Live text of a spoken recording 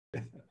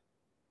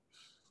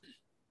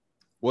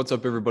What's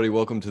up, everybody?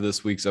 Welcome to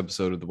this week's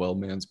episode of the Well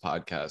Man's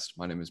Podcast.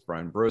 My name is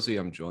Bryan Brozy.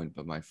 I'm joined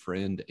by my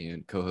friend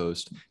and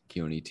co-host,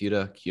 Keoni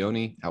Tita.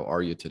 Keoni, how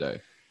are you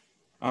today?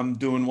 I'm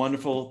doing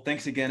wonderful.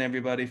 Thanks again,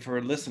 everybody, for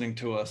listening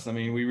to us. I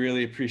mean, we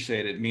really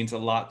appreciate it. It means a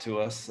lot to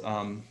us.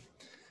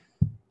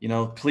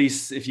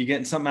 Please, if you're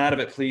getting something out of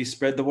it, please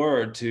spread the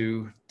word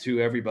to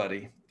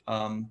everybody.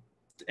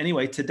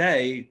 Anyway,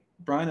 today,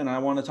 Bryan and I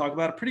want to talk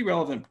about a pretty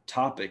relevant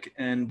topic,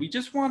 and we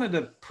just wanted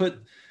to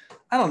put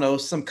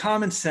some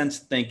common sense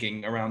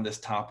thinking around this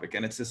topic.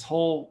 And it's this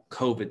whole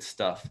COVID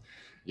stuff.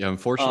 Yeah,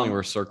 unfortunately,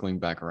 we're circling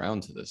back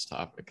around to this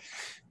topic.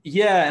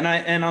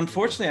 Yeah. And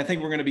unfortunately, I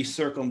think we're going to be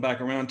circling back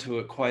around to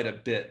it quite a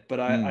bit. But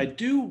I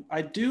do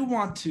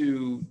want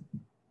to,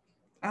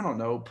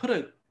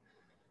 put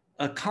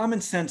a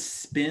common sense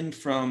spin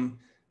from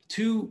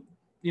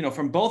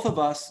both of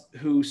us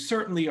who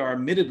certainly are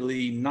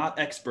admittedly not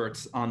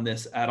experts on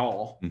this at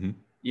all. Mm-hmm.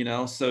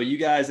 So you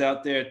guys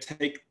out there,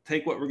 take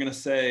what we're going to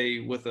say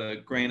with a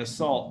grain of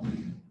salt.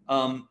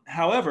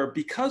 However,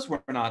 because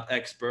we're not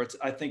experts,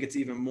 I think it's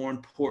even more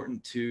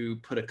important to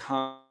put a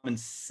common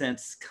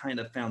sense kind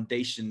of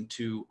foundation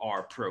to our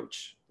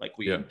approach, like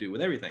we do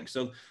with everything.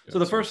 So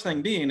the first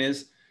thing being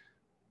is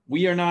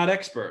we are not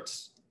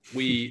experts.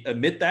 We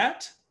admit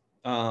that.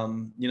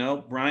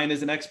 Bryan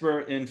is an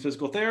expert in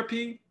physical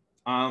therapy.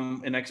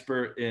 I'm an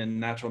expert in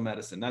natural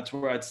medicine. That's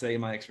where I'd say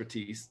my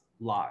expertise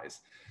lies.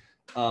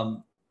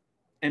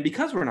 And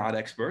because we're not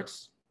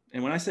experts,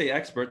 and when I say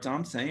experts,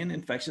 I'm saying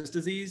infectious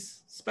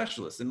disease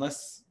specialists,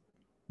 unless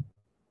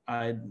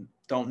I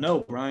don't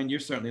know, Bryan,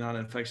 you're certainly not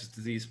an infectious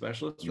disease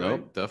specialist, right?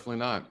 Nope, definitely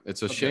not.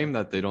 It's a shame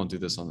that they don't do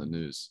this on the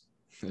news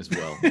as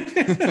well.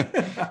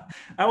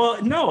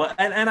 Well, no,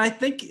 and I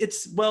think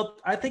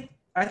I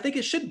think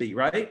it should be,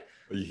 right?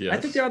 Yes.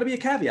 I think there ought to be a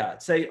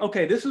caveat. Say,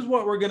 okay, this is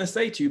what we're going to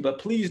say to you, but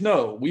please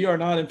know we are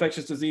not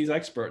infectious disease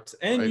experts,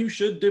 and you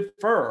should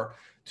defer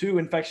to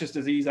infectious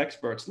disease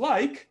experts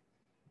like,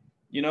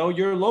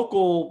 your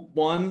local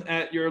one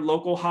at your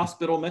local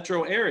hospital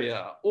metro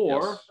area,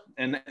 or,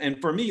 and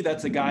for me,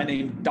 that's a guy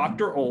named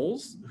Dr.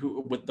 Oles,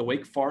 who with the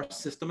Wake Forest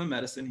System of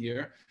Medicine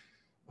here,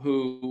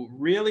 who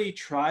really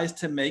tries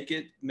to make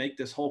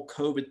this whole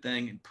COVID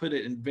thing and put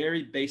it in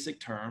very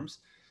basic terms.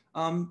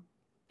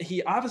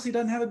 He obviously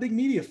doesn't have a big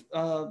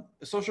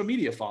social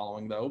media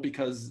following though,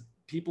 because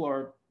people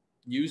are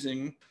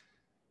using,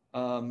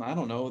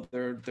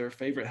 their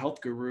favorite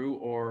health guru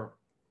or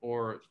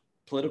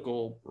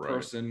political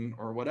person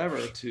or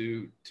whatever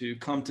to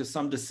come to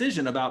some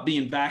decision about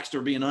being vaxxed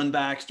or being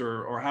unvaxxed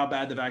or how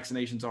bad the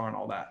vaccinations are and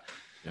all that.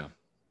 Yeah.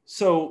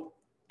 So,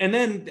 and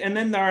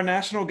then our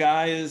national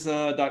guy is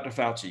Dr.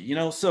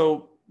 Fauci,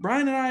 so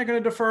Bryan and I are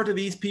going to defer to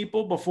these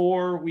people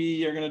before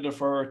we are going to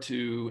defer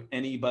to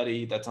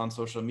anybody that's on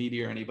social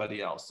media or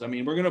anybody else. I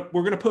mean, we're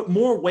going to put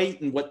more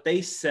weight in what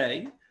they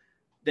say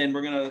than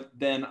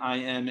I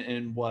am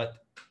in what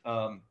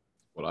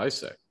I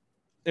say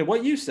and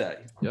what you say.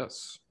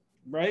 Yes.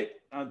 Right.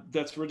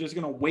 We're just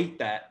going to weight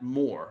that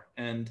more.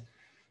 And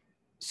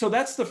so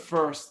that's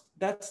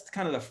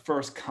kind of the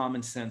first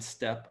common sense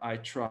step I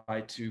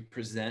try to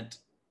present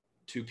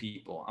to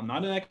people. I'm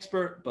not an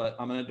expert, but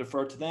I'm going to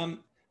defer to them.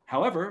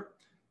 However,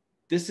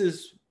 this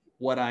is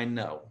what I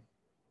know.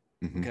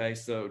 Mm-hmm. Okay.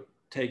 So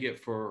take it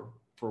for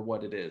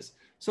what it is.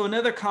 So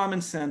another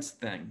common sense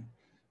thing,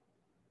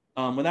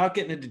 without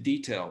getting into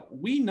detail,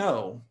 we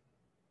know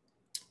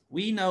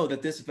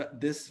that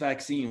this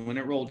vaccine, when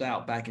it rolled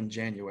out back in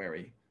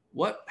January,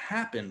 what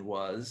happened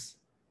was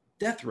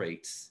death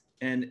rates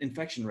and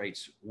infection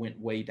rates went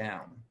way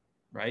down,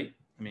 right?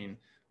 I mean,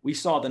 we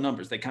saw the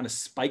numbers. They kind of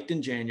spiked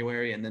in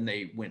January and then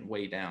they went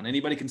way down.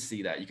 Anybody can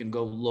see that. You can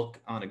go look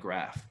on a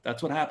graph.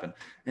 That's what happened.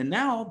 And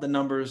now the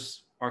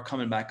numbers are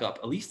coming back up,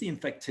 at least the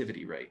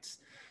infectivity rates.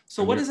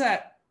 So what is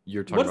that?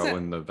 You're talking about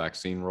when the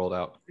vaccine rolled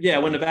out? Yeah,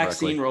 when the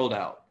vaccine rolled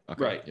out.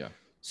 Okay, right. Yeah.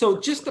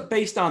 So just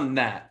based on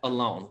that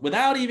alone,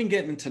 without even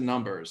getting into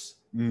numbers,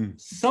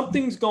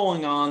 something's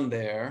going on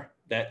there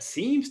that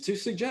seems to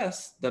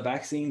suggest the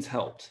vaccines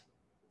helped.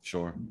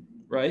 Sure.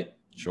 Right?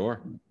 Sure.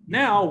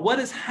 Now, what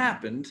has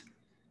happened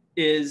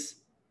is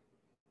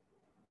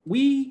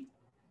we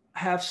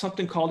have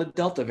something called a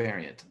Delta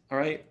variant. All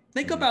right.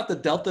 Think about the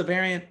Delta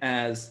variant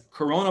as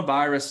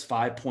coronavirus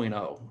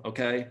 5.0.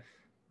 Okay.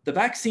 The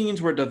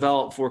vaccines were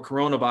developed for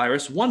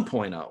coronavirus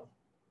 1.0.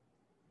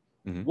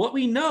 Mm-hmm. What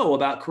we know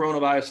about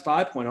coronavirus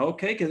 5.0,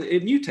 okay, because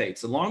it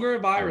mutates. The longer a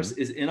virus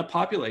is in a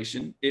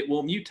population, it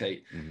will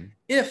mutate. Mm-hmm.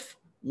 If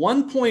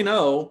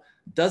 1.0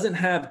 doesn't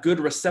have good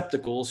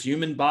receptacles,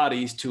 human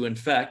bodies to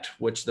infect,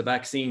 which the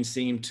vaccines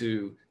seem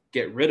to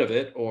get rid of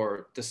it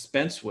or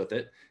dispense with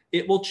it,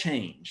 it will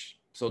change.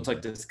 So it's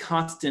like this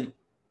constant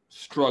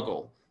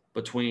struggle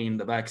between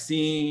the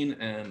vaccine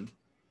and,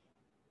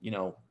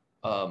 the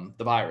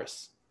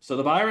virus. So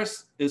the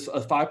virus is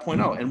a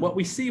 5.0. And what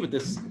we see with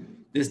this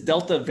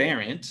Delta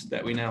variant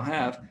that we now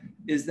have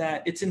is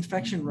that its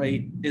infection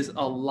rate is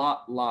a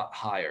lot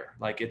higher.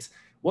 Like it's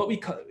what we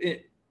call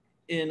it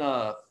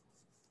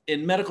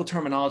in medical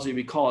terminology,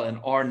 we call it an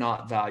R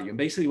naught value. And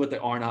basically what the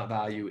R naught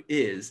value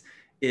is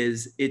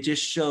is it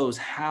just shows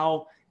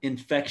how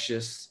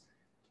infectious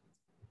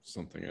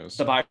something is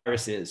the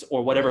virus is,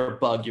 or whatever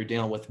bug you're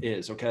dealing with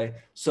is. Okay.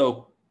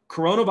 So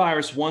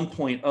coronavirus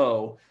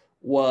 1.0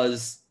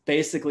 was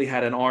basically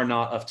had an R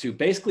naught of 2.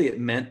 Basically, it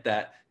meant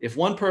that if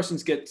one person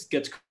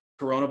gets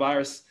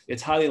coronavirus,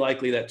 it's highly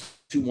likely that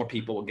 2 more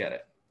people will get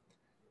it.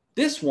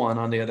 This one,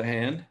 on the other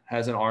hand,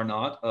 has an R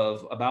naught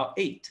of about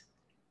 8.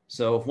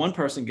 So if one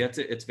person gets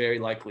it, it's very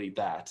likely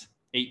that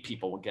 8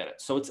 people will get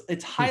it. So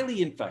it's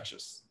highly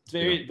infectious. It's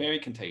very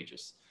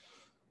contagious.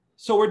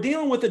 So we're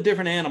dealing with a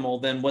different animal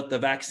than what the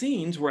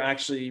vaccines were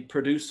actually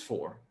produced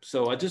for.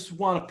 So I just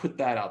want to put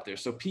that out there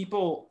so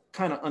people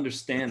kind of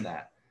understand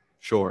that.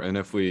 Sure. And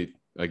if we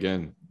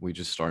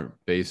just start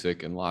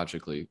basic and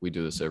logically, we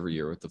do this every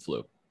year with the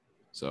flu.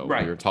 So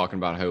we were talking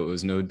about how it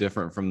was no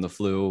different from the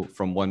flu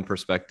from one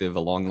perspective a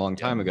long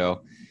time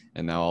ago.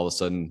 And now all of a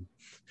sudden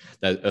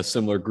that a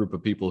similar group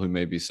of people who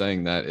may be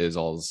saying that is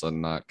all of a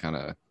sudden not kind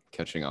of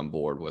catching on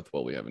board with,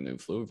 well, we have a new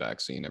flu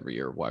vaccine every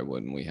year. Why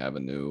wouldn't we have a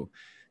new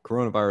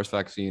coronavirus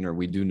vaccine? Or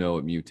we do know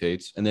it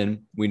mutates, and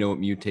then we know it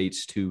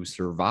mutates to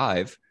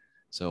survive.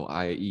 So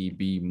i.e.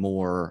 be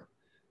more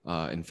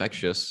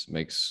infectious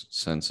makes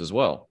sense as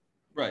well.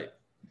 Right.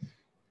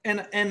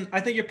 And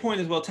I think your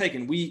point is well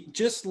taken. We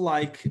just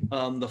like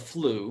the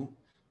flu,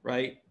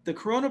 right? The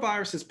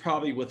coronavirus is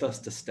probably with us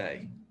to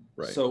stay.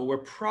 Right. So we're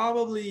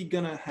probably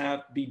gonna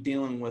be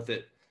dealing with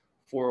it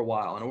for a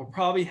while, and we'll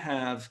probably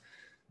have,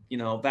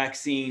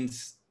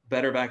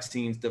 better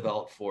vaccines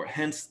developed for it.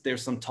 Hence,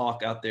 there's some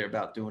talk out there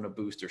about doing a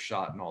booster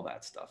shot and all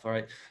that stuff. All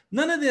right.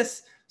 None of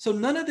this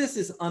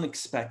is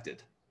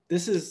unexpected.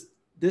 This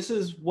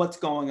is what's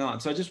going on.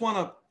 So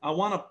I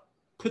want to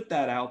put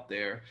that out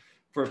there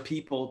for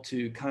people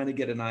to kind of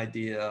get an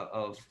idea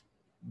of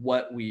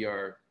what we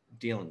are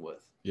dealing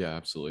with. Yeah,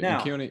 absolutely.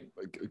 Now, and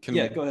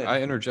Keoni, go ahead.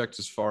 I interject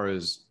as far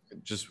as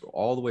just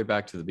all the way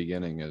back to the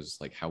beginning as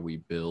like how we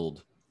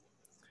build,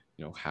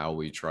 how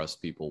we trust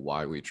people,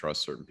 why we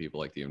trust certain people,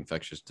 like the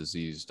infectious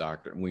disease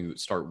doctor. And we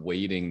start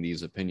weighting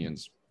these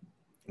opinions.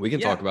 We can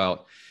talk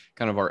about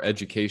kind of our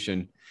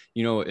education,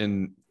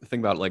 and think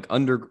about like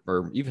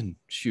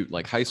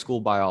like high school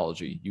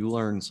biology. You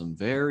learn some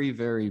very,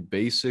 very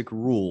basic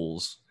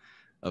rules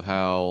of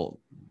how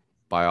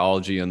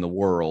biology in the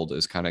world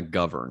is kind of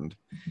governed.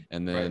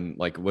 And then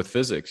like with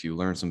physics, you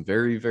learn some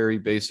very, very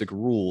basic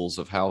rules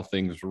of how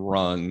things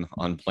run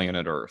on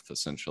planet Earth,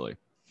 essentially.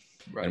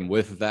 Right. And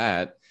with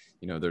that,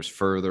 there's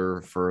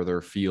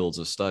further fields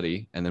of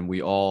study. And then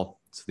so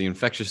the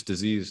infectious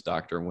disease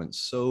doctor went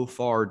so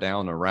far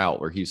down a route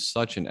where he's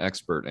such an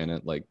expert in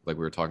it. Like we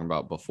were talking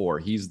about before,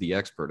 he's the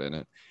expert in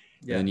it.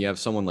 Yeah. And then you have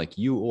someone like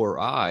you or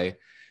I,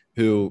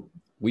 who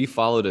we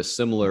followed a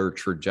similar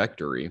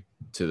trajectory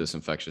to this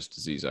infectious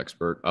disease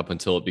expert up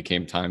until it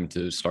became time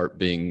to start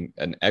being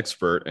an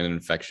expert in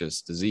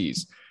infectious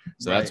disease.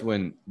 So that's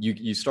when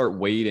you start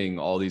weighting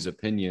all these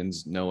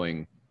opinions,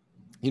 knowing,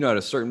 at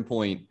a certain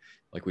point,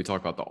 like we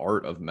talk about the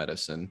art of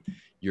medicine,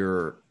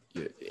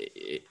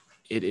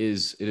 it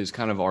is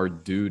kind of our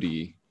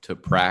duty to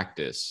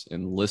practice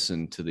and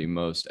listen to the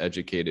most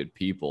educated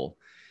people,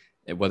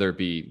 whether it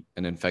be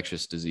an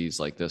infectious disease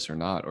like this or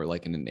not, or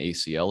like in an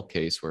ACL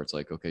case where it's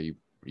like, okay,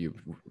 you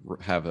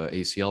have a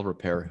ACL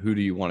repair. Who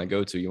do you want to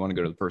go to? You want to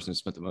go to the person who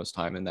spent the most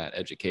time in that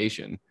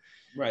education,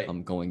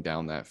 going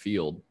down that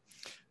field.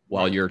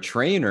 While your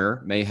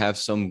trainer may have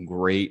some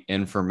great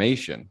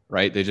information,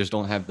 right? They just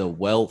don't have the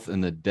wealth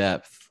and the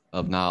depth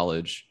of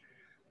knowledge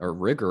or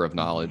rigor of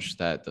knowledge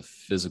that the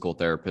physical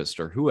therapist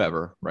or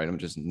whoever, right? I'm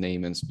just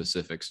naming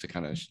specifics to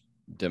kind of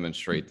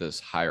demonstrate this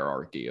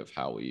hierarchy of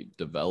how we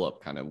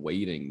develop kind of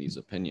weighting these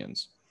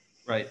opinions.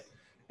 Right.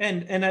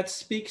 And that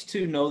speaks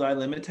to know thy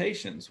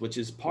limitations, which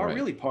is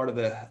really part of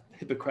the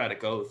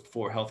Hippocratic Oath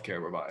for a healthcare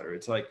provider.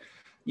 It's like,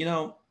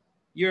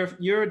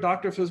 you're a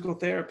doctor of physical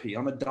therapy.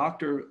 I'm a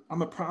doctor.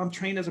 I'm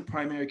trained as a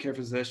primary care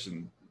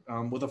physician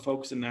with a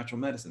focus in natural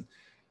medicine.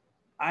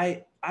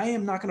 I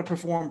am not going to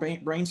perform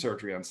brain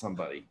surgery on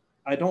somebody.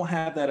 I don't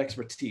have that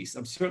expertise.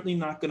 I'm certainly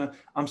not going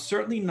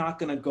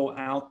to go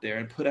out there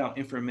and put out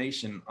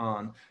information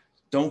on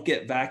don't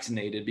get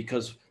vaccinated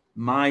because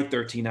my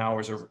 13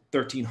 hours or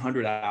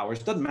 1,300 hours,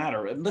 doesn't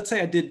matter. And let's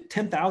say I did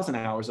 10,000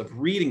 hours of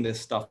reading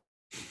this stuff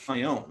on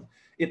my own.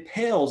 It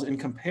pales in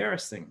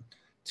comparison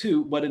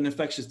to what an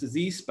infectious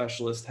disease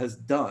specialist has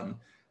done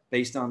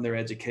based on their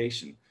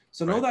education.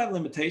 So know that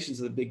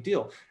limitations is a big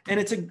deal. And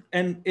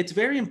it's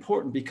very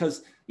important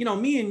because,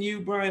 me and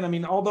you, Bryan, I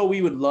mean, although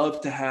we would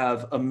love to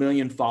have 1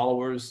 million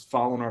followers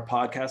following our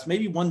podcast,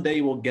 maybe one day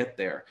we'll get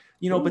there,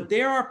 but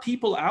there are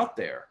people out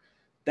there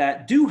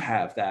that do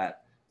have that.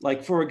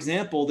 Like, for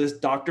example, this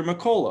Dr.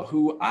 McCullough,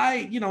 who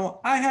I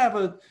have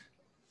a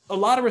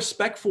lot of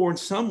respect for in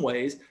some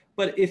ways,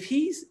 but if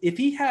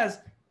he has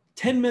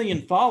 10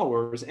 million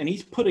followers and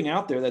he's putting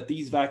out there that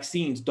these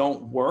vaccines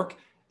don't work,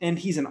 and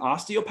he's an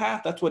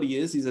osteopath, that's what he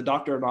is. He's a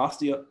doctor of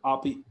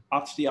osteopathy.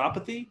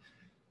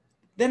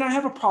 Then I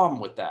have a problem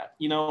with that.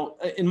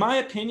 In my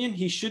opinion,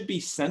 he should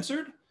be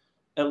censored,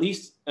 at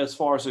least as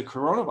far as the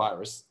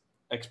coronavirus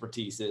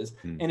expertise is.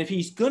 And if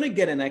he's going to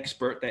get an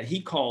expert that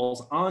he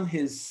calls on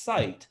his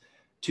site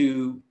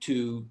to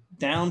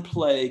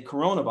downplay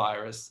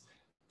coronavirus,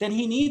 then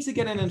he needs to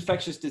get an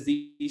infectious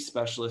disease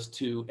specialist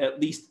to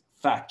at least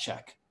fact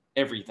check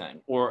everything,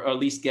 or at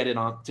least get it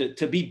on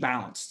to be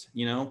balanced,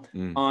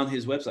 on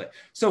his website.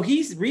 So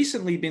he's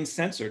recently been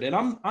censored, and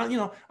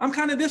I'm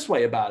kind of this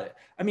way about it.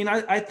 I mean,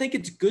 I think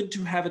it's good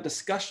to have a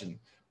discussion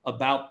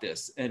about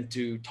this and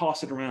to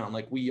toss it around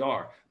like we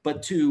are,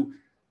 but to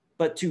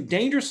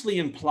dangerously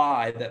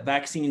imply that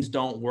vaccines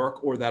don't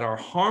work or that are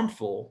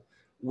harmful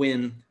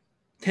when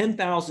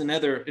 10,000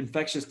 other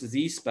infectious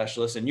disease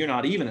specialists, and you're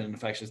not even an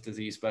infectious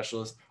disease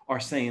specialist, are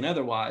saying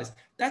otherwise,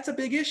 that's a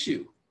big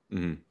issue,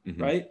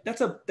 right?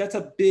 That's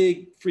a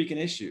big freaking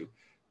issue.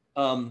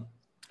 I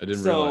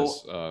didn't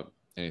realize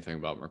anything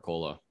about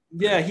Mercola.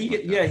 Yeah,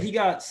 he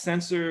got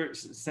censored,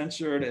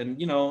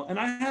 and and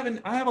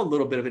I have a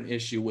little bit of an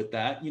issue with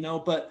that,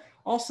 but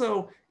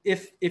also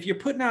if you're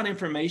putting out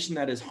information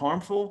that is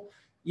harmful,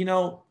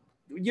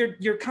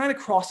 you're kind of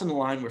crossing the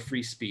line with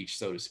free speech,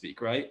 so to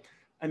speak, right?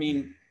 I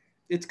mean,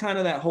 it's kind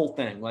of that whole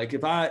thing. Like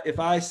if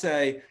I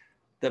say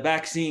the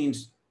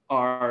vaccines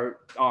are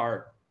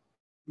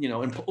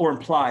or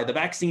imply the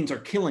vaccines are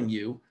killing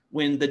you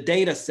when the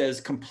data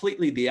says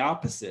completely the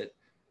opposite,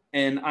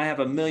 and I have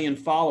 1 million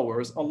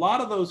followers, a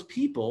lot of those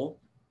people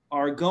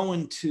are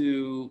going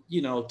to,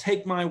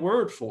 take my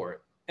word for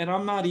it. And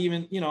I'm not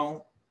even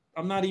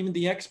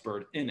the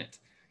expert in it.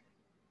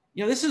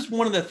 This is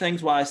one of the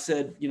things why I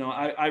said,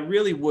 I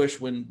really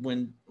wish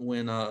when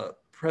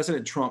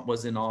President Trump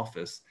was in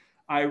office,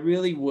 I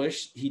really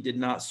wish he did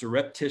not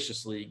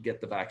surreptitiously get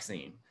the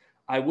vaccine.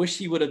 I wish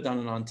he would have done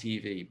it on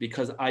TV,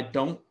 because I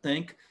don't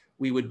think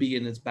we would be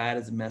in as bad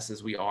as a mess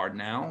as we are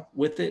now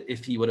with it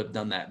if he would have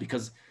done that.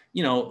 Because,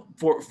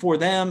 for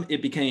them,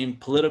 it became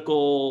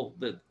political.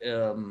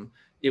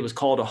 It was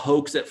called a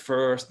hoax at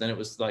first. Then it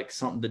was like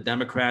something the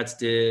Democrats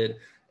did.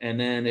 And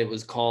then it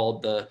was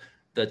called the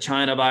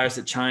China virus,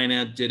 that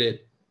China did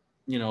it,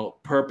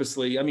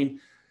 purposely. I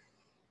mean,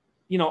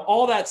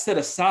 all that set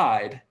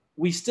aside,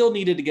 we still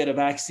needed to get a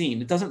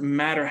vaccine. It doesn't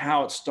matter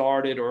how it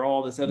started or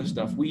all this other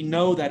stuff. We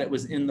know that it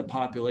was in the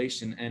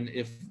population. And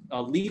if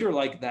a leader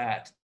like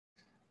that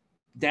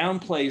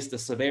downplays the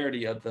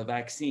severity of the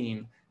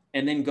vaccine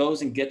and then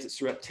goes and gets it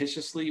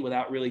surreptitiously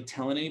without really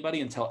telling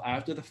anybody until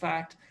after the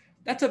fact,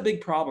 that's a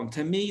big problem.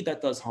 To me,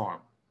 that does harm.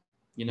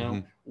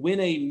 When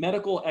a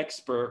medical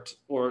expert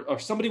or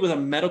somebody with a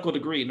medical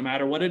degree, no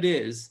matter what it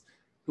is,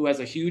 who has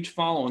a huge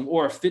following,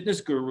 or a fitness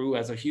guru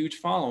has a huge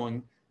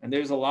following, and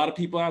there's a lot of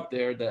people out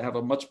there that have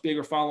a much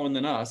bigger following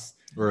than us.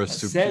 Or a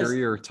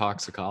superior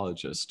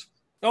toxicologist.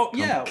 Oh,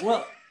 yeah.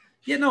 Well,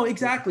 no,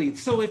 exactly.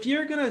 So if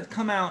you're going to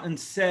come out and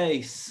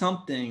say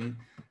something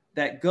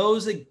that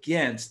goes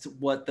against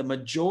what the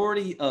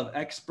majority of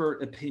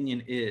expert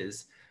opinion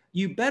is,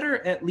 you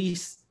better at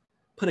least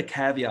put a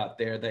caveat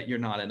there that you're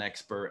not an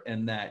expert,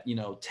 and that,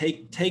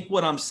 take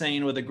what I'm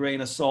saying with a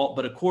grain of salt,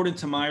 but according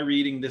to my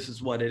reading, this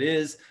is what it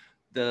is.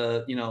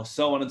 So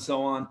on and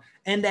so on.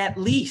 And at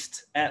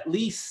least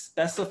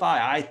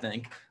specify, I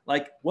think,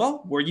 like,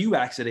 well, were you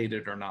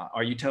vaccinated or not?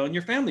 Are you telling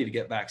your family to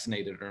get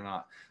vaccinated or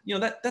not?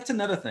 That's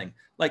another thing.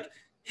 Like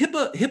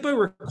HIPAA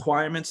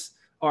requirements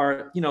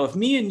are, if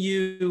me and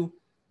you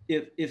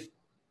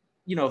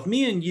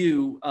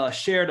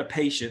shared a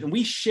patient, and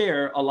we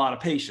share a lot of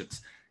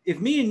patients, if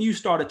me and you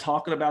started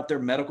talking about their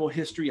medical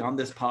history on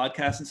this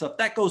podcast and stuff,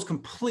 that goes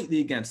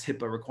completely against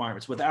HIPAA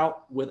requirements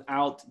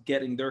without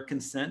getting their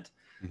consent.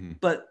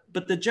 But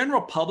the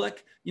general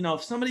public,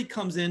 if somebody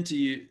comes into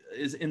you,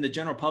 is in the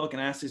general public,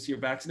 and asks if you're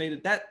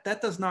vaccinated,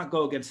 that does not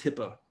go against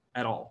HIPAA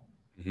at all.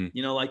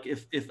 Like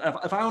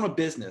if I own a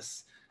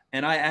business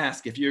and I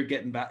ask if you've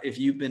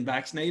been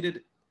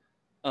vaccinated,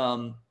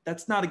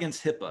 that's not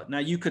against HIPAA. Now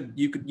you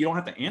don't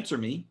have to answer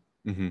me,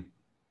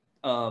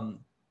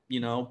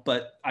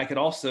 but I could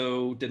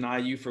also deny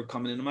you for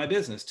coming into my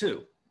business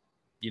too,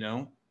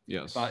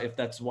 Yes. If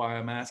that's why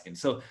I'm asking.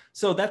 So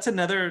that's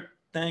another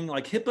thing.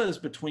 Like HIPAA is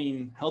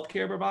between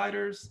healthcare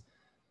providers.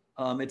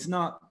 It's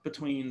not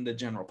between the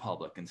general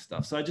public and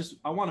stuff. So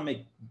I want to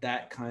make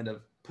that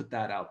put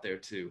that out there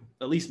too,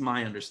 at least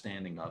my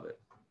understanding of it.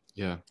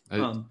 Yeah. I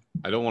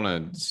don't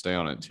want to stay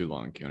on it too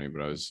long, Keoni,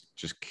 but I was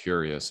just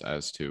curious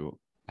as to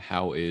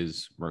how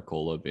is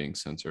Mercola being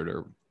censored,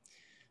 or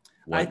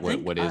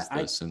what is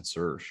the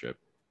censorship?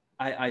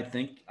 I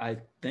think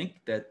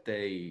that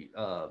they,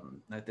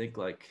 I think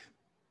like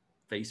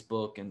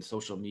Facebook and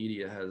social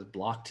media has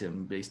blocked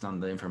him based on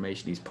the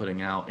information he's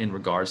putting out in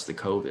regards to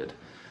COVID.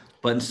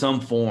 But in some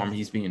form,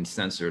 he's being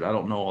censored. I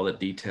don't know all the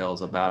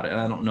details about it. And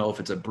I don't know if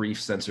it's a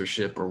brief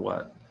censorship or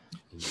what.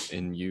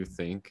 And you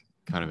think,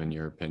 kind of in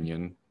your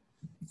opinion,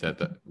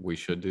 that we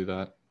should do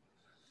that?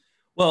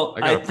 Well,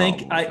 I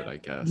think I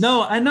guess.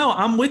 No, I know.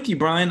 I'm with you,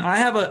 Brian. I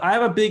have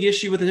a big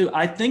issue with it too.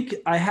 I think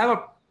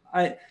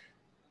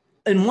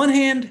in one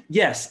hand,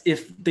 yes,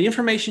 if the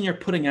information you're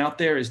putting out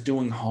there is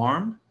doing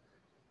harm,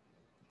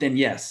 then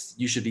yes,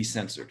 you should be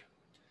censored.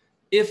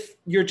 if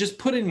you're just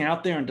putting it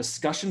out there in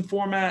discussion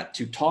format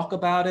to talk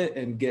about it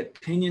and get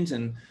opinions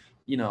and,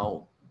 you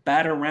know,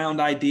 bat around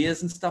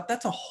ideas and stuff,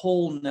 that's a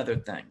whole nother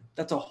thing.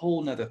 That's a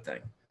whole nother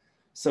thing.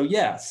 So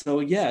yeah,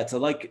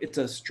 it's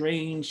a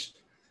strange,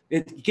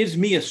 it gives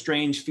me a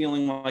strange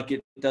feeling like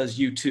it does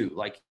you too.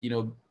 Like,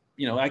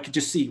 I could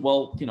just see,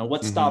 well,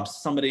 what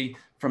stops somebody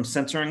from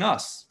censoring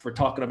us for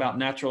talking about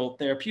natural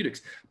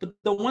therapeutics? But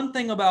the one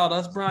thing about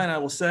us, Bryan, I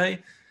will say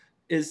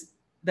is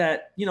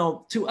that,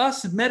 to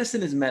us,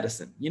 medicine is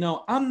medicine.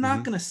 I'm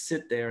not going to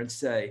sit there and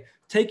say,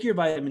 take your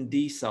vitamin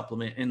D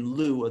supplement in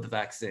lieu of the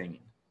vaccine.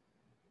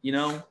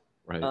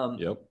 Right.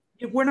 Yep.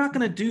 We're not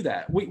going to do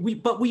that.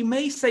 But we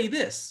may say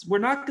this, we're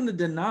not going to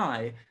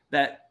deny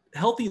that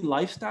healthy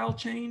lifestyle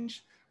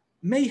change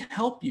may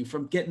help you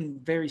from getting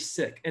very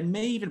sick and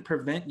may even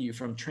prevent you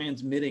from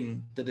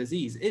transmitting the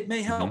disease. It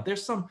may help.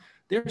 There's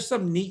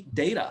some neat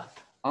data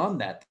on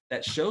that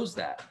shows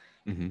that.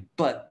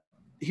 But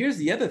here's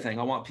the other thing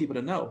I want people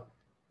to know.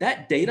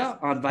 That data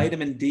on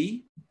vitamin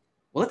D,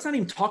 well, let's not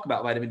even talk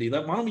about vitamin D.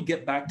 Why don't we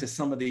get back to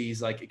some of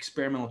these like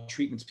experimental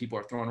treatments people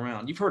are throwing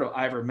around? You've heard of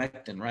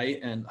ivermectin, right?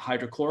 And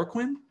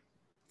hydrochloroquine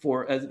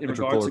in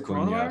regards to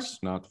coronavirus? Yes,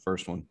 not the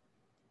first one.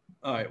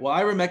 All right. Well,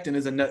 ivermectin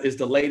is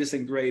the latest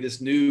and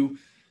greatest new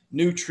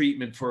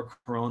treatment for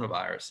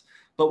coronavirus.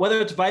 But whether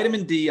it's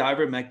vitamin D,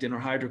 ivermectin, or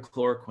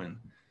hydrochloroquine,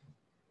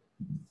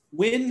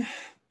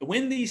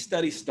 when these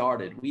studies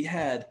started, we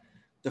had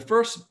the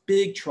first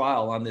big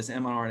trial on this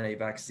mRNA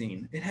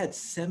vaccine. It had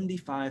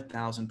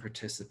 75,000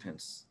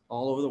 participants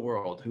all over the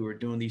world who were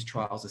doing these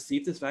trials to see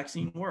if this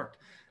vaccine worked.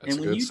 That's a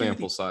good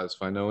sample size.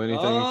 If I know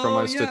anything from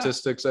my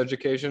statistics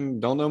education,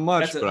 don't know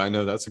much, but I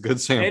know that's a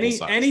good sample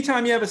size.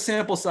 Anytime you have a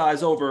sample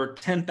size over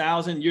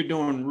 10,000, you're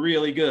doing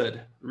really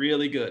good,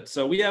 really good.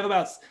 So we have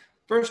about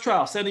first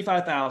trial,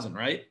 75,000,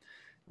 right?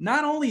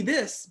 Not only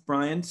this,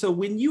 Bryan, so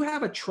when you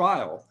have a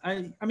trial,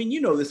 I mean,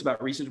 you know this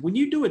about research, when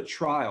you do a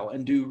trial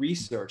and do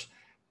research,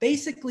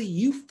 basically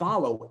you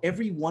follow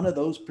every one of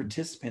those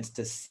participants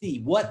to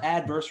see what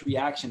adverse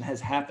reaction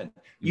has happened.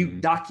 You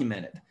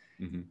document it,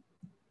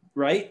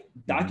 right?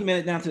 Document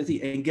it down to the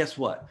T. And guess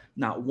what?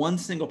 Not one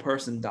single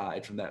person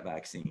died from that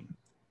vaccine.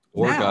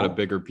 Or got a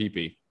bigger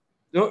pee-pee.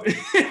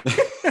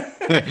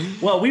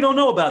 Well, we don't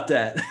know about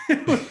that.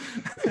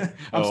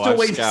 I'm still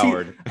waiting to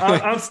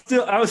see.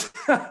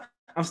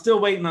 I'm still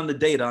waiting on the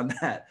data on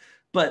that.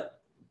 But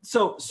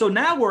so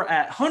now we're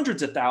at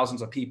hundreds of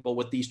thousands of people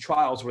with these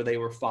trials where they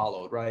were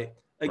followed, right?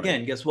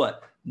 Again, guess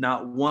what?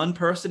 Not one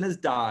person has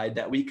died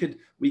that we could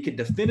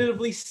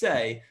definitively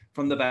say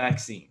from the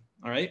vaccine.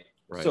 All right.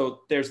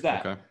 So there's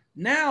that. Okay.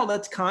 Now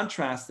let's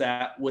contrast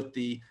that with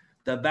the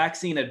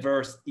vaccine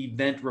adverse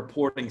event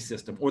reporting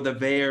system, or the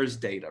VAERS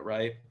data,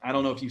 right? I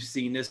don't know if you've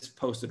seen this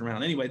posted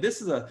around. Anyway,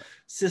 this is a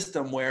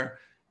system where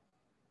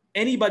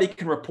anybody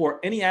can report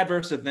any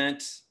adverse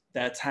event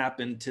that's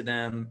happened to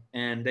them,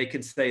 and they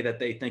can say that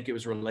they think it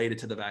was related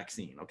to the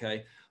vaccine,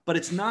 okay? But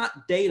it's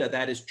not data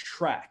that is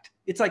tracked.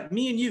 It's like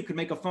me and you could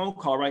make a phone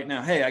call right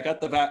now. Hey, I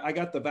got the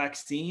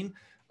vaccine,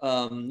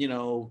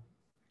 2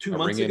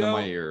 months ago. In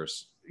my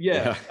ears.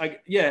 Yeah.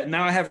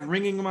 Now I have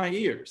ringing in my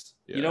ears.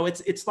 Yeah.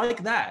 It's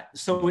like that.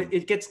 So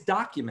it gets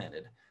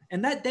documented.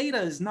 And that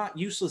data is not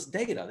useless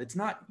data. It's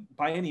not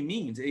by any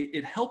means.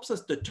 It helps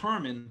us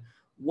determine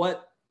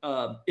what,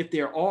 if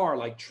there are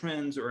like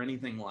trends or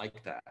anything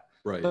like that.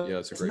 Right. But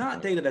it's not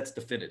point. Data that's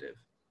definitive.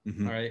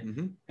 All right.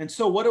 And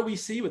so what do we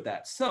see with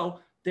that? So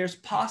there's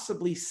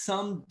possibly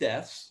some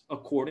deaths,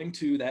 according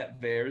to that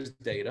VAERS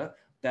data,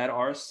 that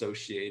are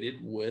associated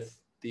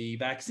with the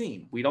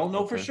vaccine. We don't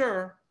know for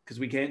sure because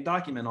we can't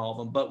document all of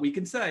them, but we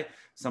can say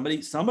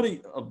somebody,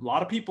 a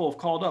lot of people have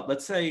called up.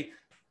 Let's say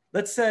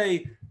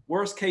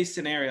worst case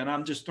scenario, and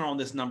I'm just throwing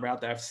this number out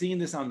there. I've seen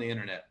this on the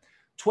internet.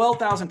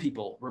 12,000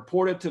 people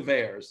reported to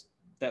VAERS,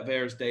 that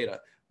VAERS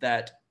data,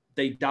 that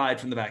they died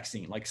from the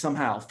vaccine. Like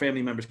somehow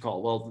family members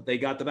call, well, they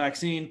got the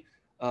vaccine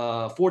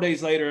 4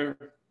 days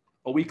later,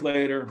 a week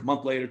later, a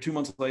month later, 2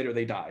 months later,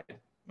 they died.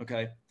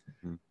 Okay.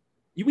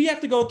 We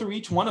have to go through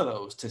each one of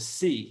those to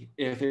see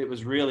if it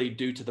was really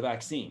due to the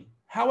vaccine.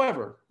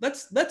 However,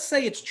 let's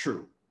say it's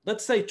true.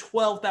 Let's say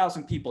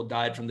 12,000 people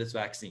died from this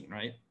vaccine,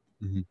 right?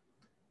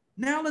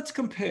 Now let's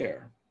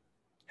compare.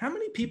 How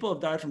many people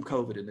have died from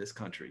COVID in this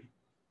country?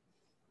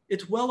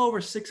 It's well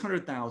over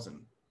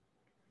 600,000.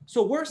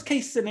 So worst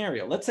case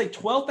scenario, let's say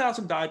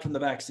 12,000 died from the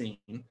vaccine,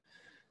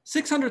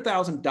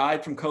 600,000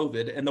 died from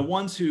COVID, and the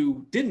ones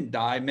who didn't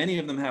die, many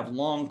of them have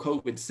long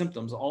COVID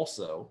symptoms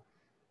also.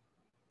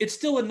 It's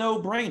still a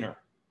no-brainer.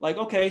 Like,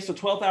 okay, so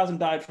 12,000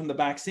 died from the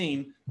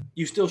vaccine,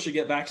 you still should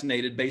get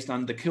vaccinated based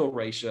on the kill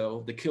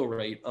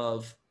rate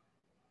of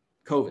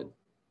COVID,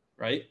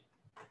 right?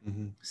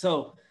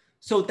 So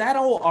that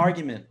whole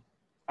argument,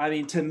 I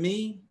mean, to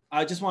me,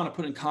 I just want to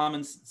put in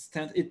common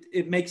sense,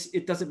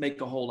 it doesn't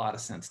make a whole lot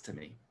of sense to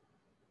me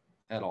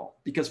at all.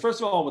 Because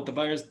first of all, with the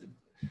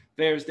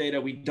VAERS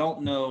data, we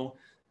don't know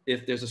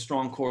if there's a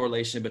strong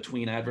correlation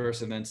between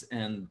adverse events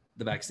and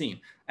the vaccine.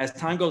 As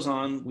time goes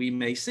on, we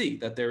may see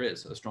that there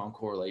is a strong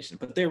correlation,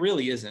 but there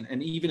really isn't.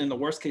 And even in the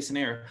worst case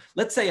scenario,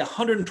 let's say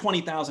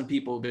 120,000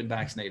 people have been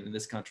vaccinated in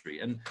this country,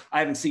 and I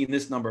haven't seen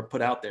this number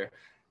put out there,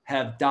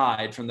 have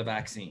died from the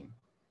vaccine.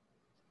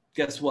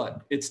 Guess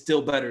what? It's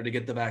still better to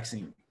get the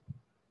vaccine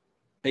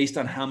based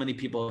on how many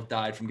people have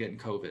died from getting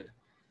COVID.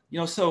 You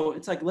know, so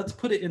it's like, let's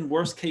put it in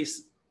worst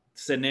case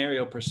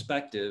scenario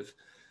perspective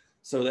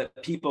so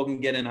that people can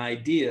get an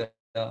idea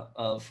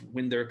of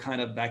when they're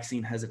kind of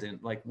vaccine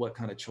hesitant, like what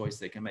kind of choice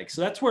they can make.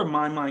 So that's where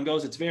my mind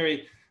goes. It's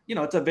very, you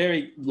know, it's a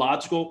very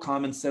logical,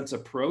 common sense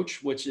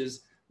approach, which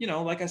is, you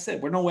know, like I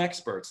said, we're no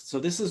experts. So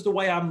this is the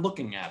way I'm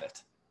looking at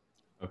it.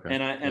 Okay.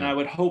 And I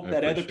would hope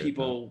that other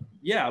people,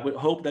 that. I would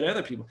hope that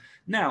other people.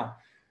 Now,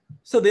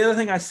 so the other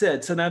thing I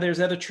said, so now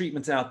there's other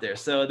treatments out there.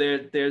 So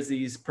there's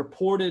these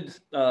purported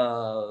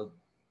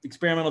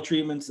experimental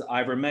treatments,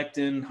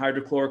 ivermectin,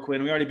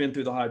 hydrochloroquine. We already been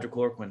through the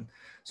hydrochloroquine.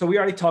 So we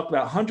already talked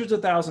about hundreds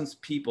of thousands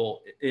of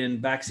people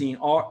in vaccine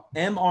or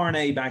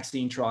mRNA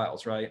vaccine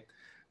trials, right?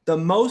 The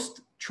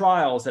most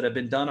trials that have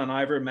been done on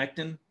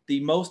ivermectin,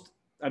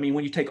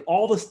 when you take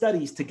all the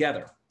studies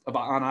together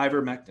on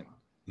ivermectin,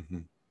 mm-hmm.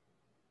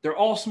 They're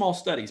all small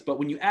studies, but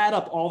when you add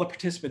up all the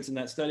participants in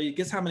that study,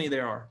 guess how many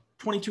there are?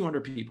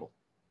 2,200 people.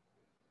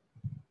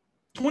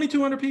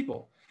 2,200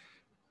 people.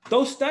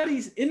 Those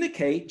studies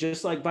indicate,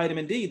 just like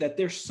vitamin D, that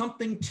there's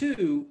something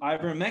to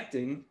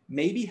ivermectin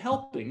maybe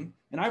helping.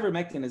 And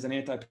ivermectin is an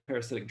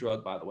anti-parasitic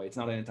drug, by the way. It's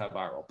not an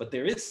antiviral, but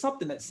there is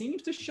something that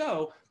seems to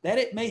show that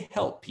it may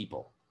help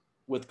people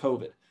with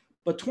COVID.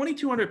 But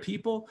 2,200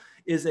 people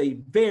is a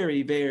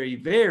very, very,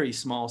 very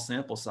small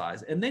sample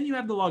size. And then you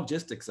have the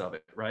logistics of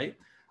it, right?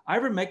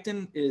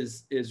 Ivermectin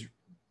is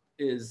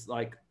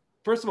like,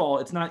 first of all,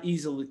 it's not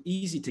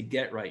easy to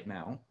get right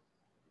now.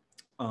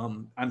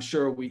 I'm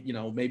sure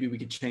maybe we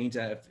could change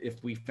that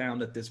if we found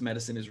that this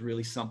medicine is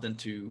really something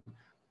to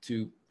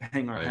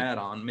hang our hat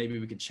on. Maybe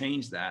we could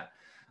change that.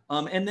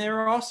 And there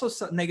are also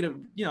some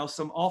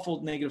some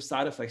awful negative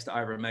side effects to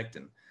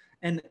ivermectin.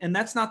 And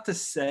that's not to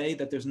say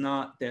that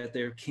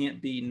there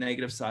can't be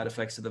negative side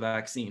effects to the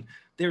vaccine.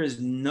 There is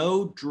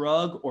no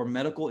drug or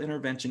medical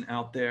intervention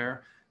out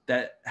there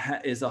that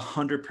is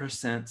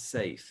 100%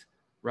 safe,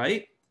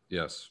 right?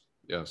 Yes.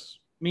 I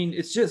mean,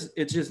 it's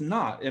just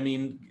not. I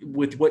mean,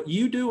 with what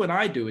you do and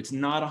I do, it's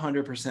not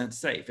 100%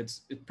 safe.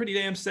 It's pretty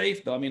damn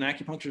safe, though. I mean,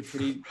 acupuncture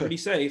is pretty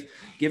safe.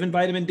 Giving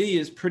vitamin D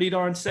is pretty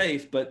darn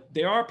safe, but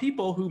there are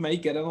people who may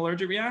get an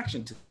allergic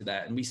reaction to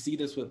that, and we see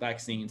this with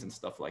vaccines and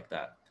stuff like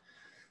that.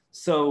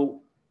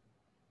 So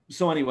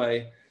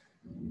anyway,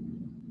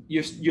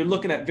 you're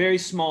looking at very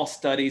small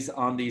studies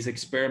on these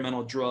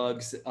experimental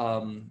drugs,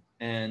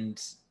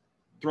 and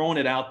throwing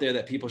it out there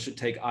that people should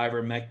take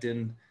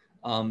ivermectin.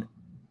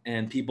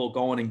 And people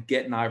going and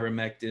getting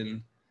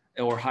ivermectin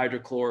or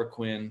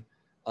hydrochloroquine,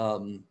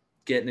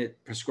 getting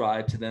it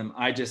prescribed to them,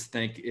 I just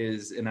think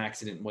is an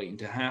accident waiting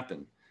to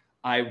happen.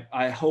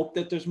 I hope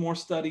that there's more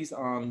studies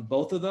on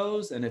both of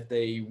those. And if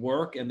they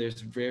work and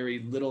there's very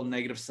little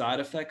negative side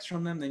effects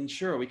from them, then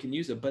sure, we can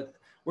use it. But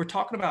we're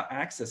talking about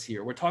access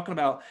here. We're talking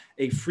about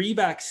a free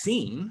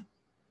vaccine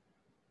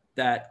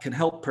that can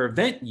help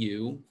prevent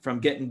you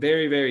from getting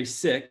very, very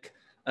sick.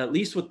 At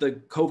least with the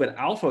COVID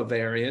alpha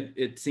variant,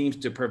 it seems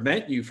to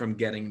prevent you from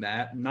getting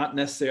that, not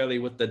necessarily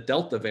with the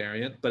Delta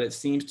variant, but it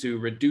seems to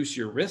reduce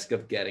your risk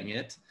of getting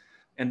it.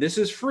 And this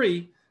is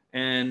free,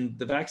 and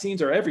the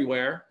vaccines are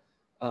everywhere.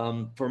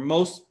 For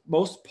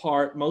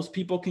most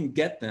people can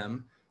get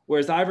them,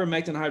 whereas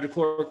ivermectin,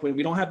 hydrochloroquine,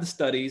 we don't have the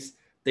studies.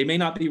 They may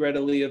not be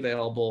readily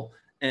available.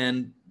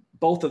 And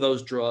both of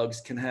those drugs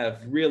can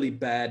have really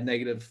bad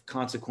negative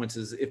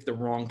consequences if the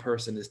wrong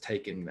person is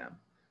taking them.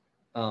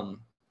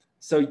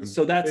 So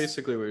that's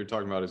basically what you're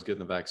talking about, is getting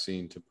the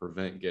vaccine to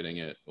prevent getting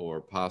it,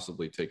 or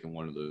possibly taking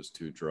one of those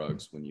two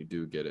drugs when you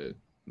do get it,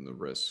 and the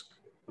risk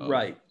of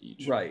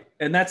each. Right.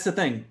 And that's the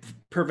thing.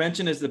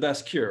 Prevention is the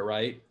best cure,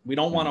 right? We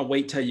don't want to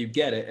wait till you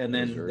get it and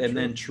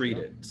then treat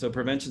it. So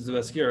prevention is the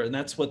best cure. And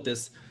that's what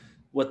this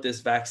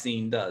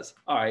vaccine does.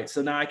 All right.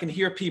 So now I can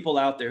hear people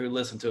out there who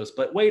listen to us,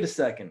 but wait a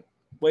second.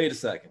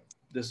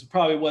 This is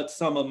probably what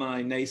some of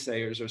my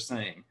naysayers are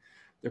saying.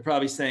 They're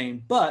probably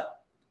saying, but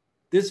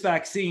this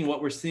vaccine,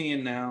 what we're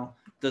seeing now,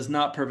 does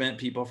not prevent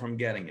people from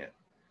getting it.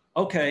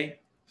 Okay,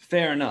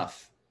 fair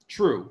enough,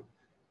 true.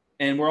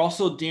 And we're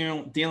also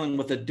dealing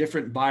with a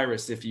different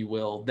virus, if you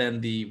will,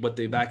 than what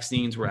the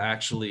vaccines were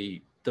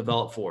actually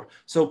developed for.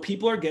 So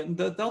people are getting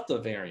the Delta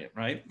variant,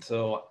 right?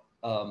 So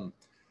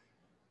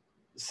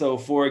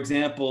for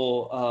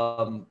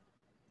example,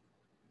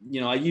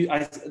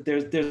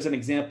 there's an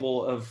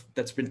example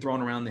that's been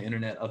thrown around the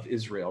internet of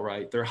Israel,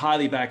 right? They're a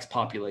highly vaxxed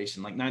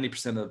population, like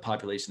 90% of the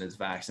population is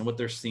vaxxed. And what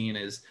they're seeing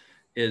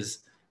is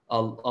a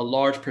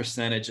large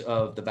percentage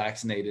of the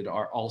vaccinated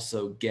are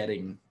also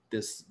getting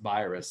this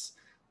virus.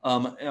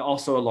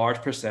 Also a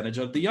large percentage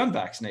of the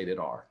unvaccinated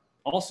are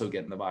also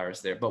getting the virus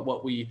there. But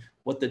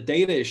what the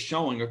data is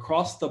showing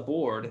across the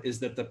board is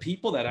that the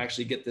people that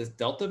actually get this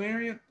Delta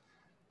variant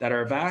that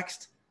are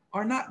vaxxed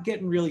are not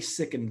getting really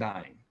sick and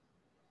dying.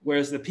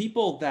 Whereas the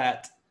people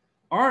that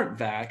aren't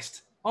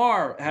vaxxed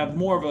have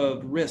more of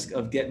a risk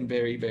of getting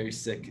very, very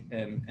sick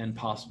and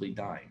possibly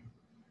dying.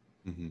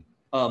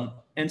 Mm-hmm.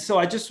 And so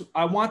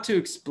I want to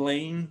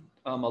explain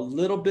a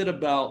little bit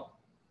about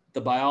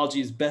the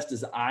biology as best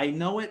as I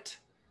know it,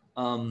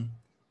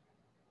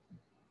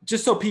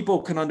 just so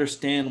people can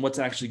understand what's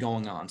actually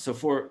going on.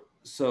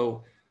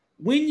 So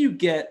when you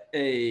get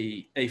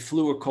a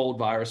flu or cold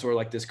virus, or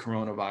like this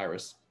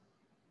coronavirus,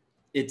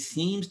 it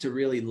seems to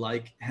really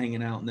like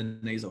hanging out in the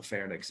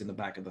nasopharynx, in the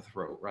back of the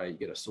throat, right? You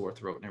get a sore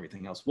throat and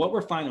everything else. What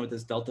we're finding with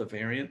this Delta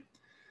variant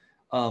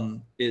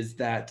is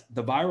that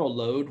the viral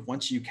load,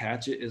 once you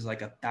catch it, is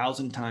like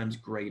 1,000 times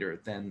greater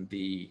than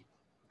the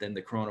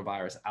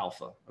coronavirus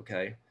Alpha.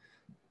 Okay.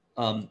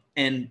 And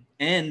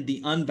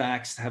the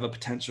unvaxxed have a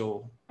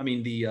potential. I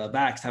mean, the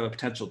vaxxed have a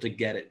potential to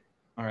get it.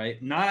 All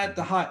right. Not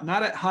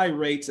at high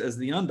rates as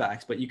the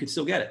unvaxxed, but you can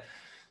still get it.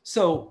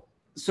 So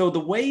the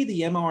way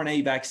the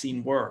mRNA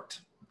vaccine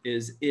worked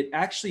is it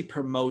actually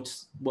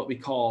promotes what we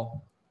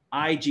call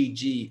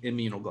IgG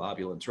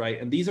immunoglobulins,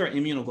 right? And these are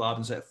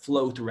immunoglobulins that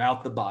flow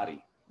throughout the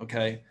body.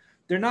 Okay.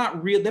 They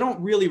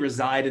don't really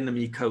reside in the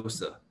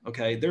mucosa.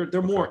 Okay.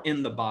 They're more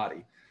in the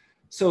body.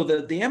 So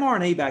the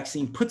mRNA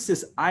vaccine puts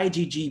this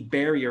IgG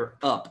barrier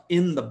up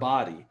in the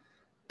body.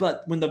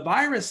 But when the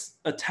virus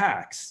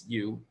attacks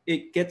you,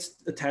 it gets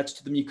attached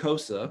to the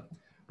mucosa.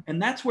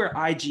 And that's where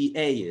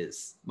IgA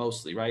is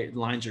mostly, right? It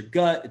lines your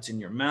gut, it's in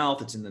your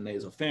mouth, it's in the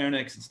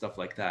nasopharynx and stuff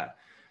like that.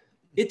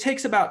 It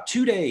takes about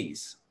 2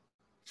 days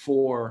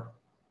for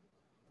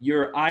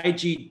your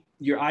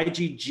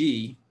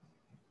IgG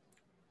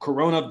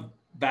corona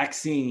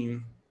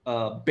vaccine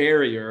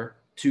barrier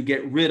to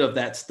get rid of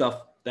that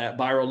stuff, that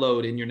viral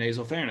load in your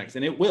nasopharynx.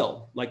 And it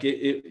will, like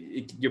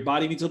your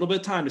body needs a little bit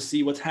of time to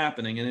see what's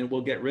happening, and it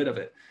will get rid of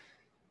it.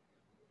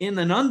 In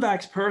an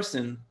unvaxxed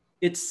person,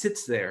 it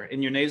sits there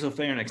in your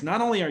nasopharynx.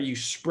 Not only are you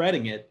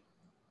spreading it,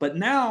 but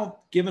now,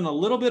 given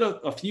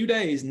a few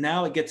days,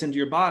 now it gets into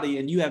your body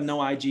and you have no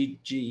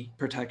IgG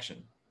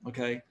protection.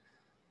 Okay.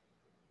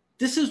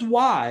 This is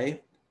why,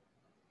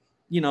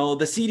 the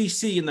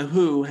CDC and the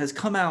WHO has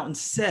come out and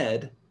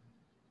said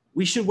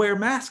we should wear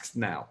masks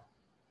now,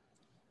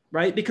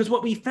 right? Because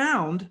what we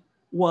found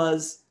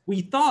was, we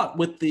thought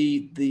with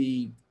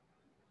the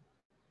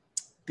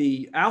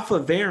Alpha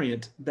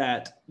variant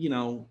that,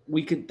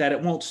 that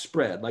it won't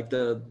spread, like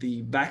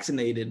the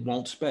vaccinated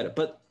won't spread it.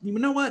 But you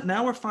know what?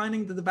 Now we're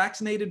finding that the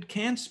vaccinated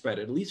can spread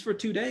it, at least for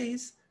 2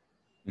 days.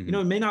 Mm-hmm.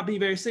 It may not be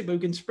very sick, but we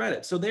can spread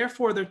it. So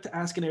therefore, they're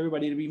asking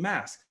everybody to be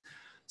masked.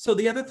 So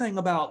the other thing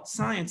about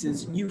science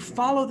is you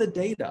follow the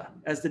data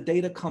as the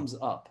data comes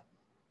up.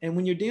 And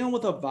when you're dealing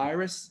with a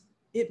virus,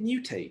 it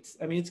mutates.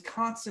 I mean, it's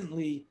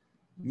constantly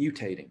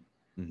mutating.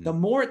 Mm-hmm. The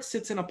more it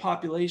sits in a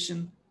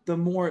population, the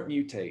more it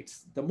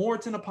mutates. The more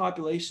it's in a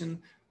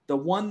population, the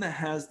one that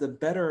has the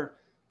better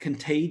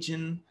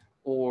contagion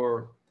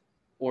or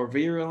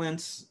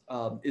virulence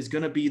is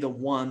going to be the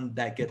one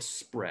that gets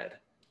spread.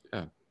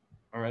 Yeah.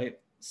 All right.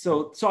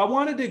 So I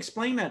wanted to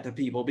explain that to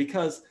people,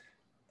 because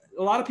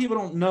a lot of people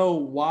don't know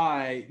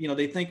why,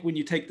 they think when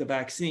you take the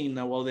vaccine,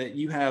 that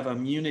you have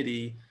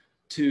immunity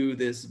to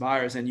this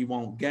virus and you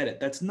won't get it.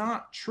 That's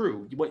not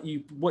true. What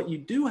you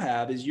do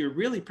have is you're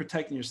really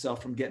protecting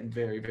yourself from getting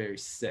very, very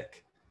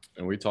sick.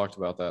 And we talked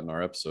about that in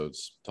our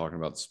episodes, talking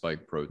about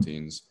spike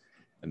proteins.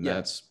 And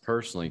that's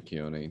personally,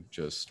 Keoni,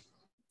 just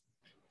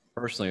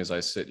personally, as I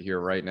sit here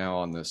right now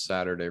on this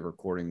Saturday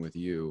recording with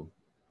you,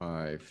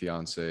 my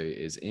fiance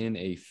is in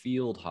a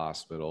field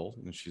hospital,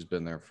 and she's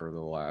been there for the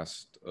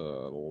last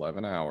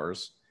 11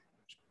 hours.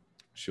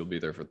 She'll be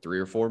there for 3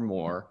 or 4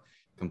 more,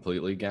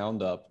 completely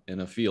gowned up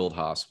in a field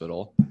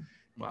hospital.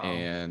 Wow.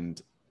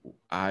 And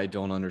I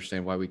don't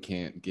understand why we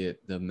can't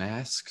get the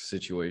mask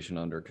situation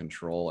under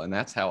control. And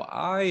that's how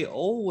I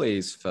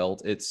always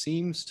felt. It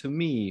seems to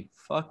me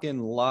fucking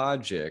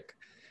logic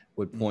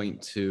would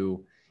point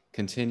to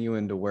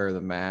continuing to wear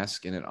the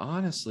mask. And it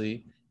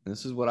honestly, and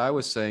this is what I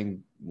was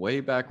saying way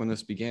back when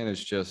this began,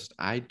 is just,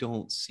 I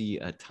don't see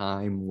a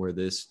time where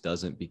this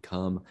doesn't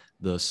become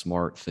the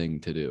smart thing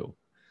to do.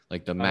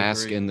 Like the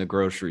mask in the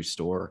grocery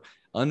store,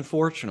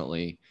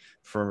 unfortunately,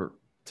 for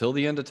till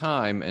the end of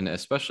time, and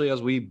especially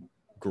as we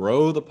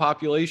grow the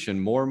population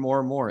more and more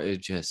and more,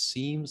 it just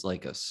seems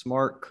like a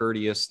smart,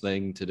 courteous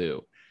thing to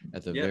do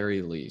at the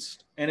very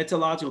least. And it's a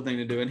logical thing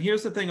to do. And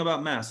here's the thing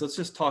about masks. Let's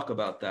just talk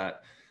about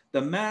that.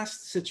 The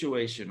mask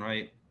situation,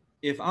 right?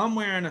 If I'm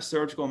wearing a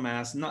surgical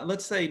mask,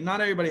 let's say not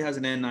everybody has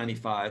an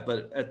N95,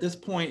 but at this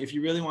point, if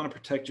you really want to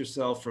protect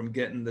yourself from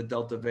getting the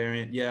Delta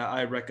variant,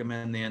 I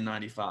recommend the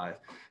N95.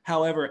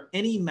 However,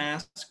 any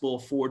mask will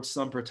afford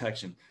some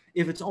protection.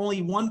 If it's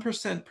only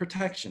 1%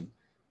 protection,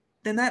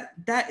 then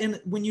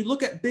when you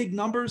look at big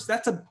numbers,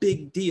 that's a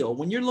big deal.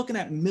 When you're looking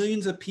at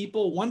millions of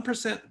people,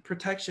 1%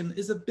 protection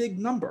is a big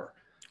number.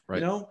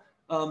 Right.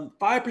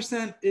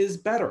 5% is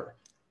better.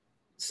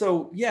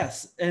 So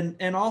yes,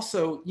 and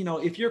also,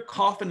 if you're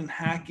coughing and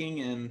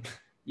hacking and,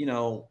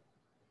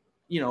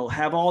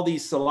 have all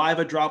these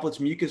saliva droplets,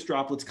 mucus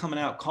droplets coming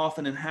out,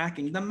 coughing and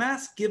hacking. The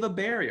masks give a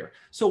barrier.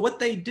 So what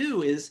they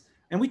do is,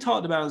 and we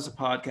talked about it as a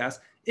podcast,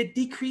 it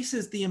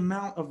decreases the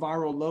amount of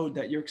viral load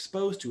that you're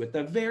exposed to at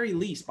the very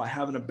least by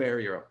having a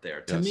barrier up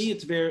there. To me,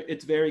 it's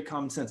very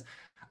common sense.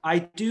 I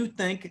do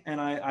think,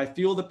 and I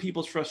feel the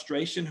people's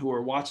frustration who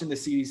are watching the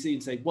CDC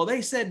and say, well,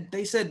 they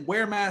said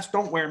wear masks,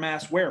 don't wear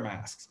masks, wear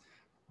masks.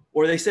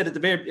 Or they said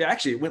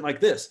actually it went like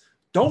this: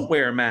 don't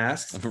wear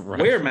masks, right.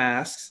 Wear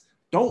masks,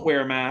 don't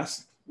wear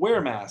masks, wear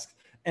masks.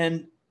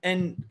 And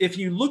if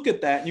you look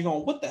at that and you're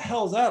going, what the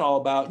hell is that all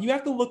about? You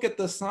have to look at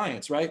the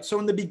science, right? So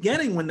in the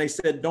beginning, when they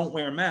said don't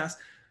wear masks,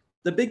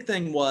 the big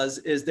thing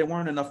is there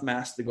weren't enough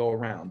masks to go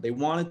around. They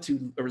wanted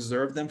to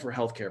reserve them for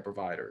healthcare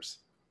providers.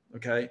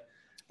 Okay.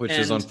 Which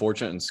is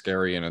unfortunate and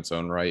scary in its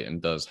own right, and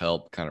does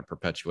help kind of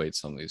perpetuate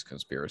some of these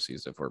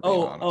conspiracies, if we're being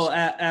honest.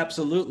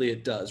 Absolutely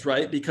it does,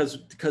 right? Because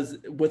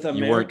with Americans,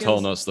 you weren't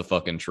telling us the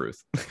fucking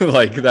truth.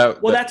 Like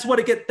that. Well, that's what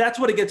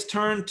it gets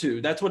turned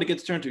to. That's what it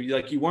gets turned to.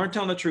 Like, you weren't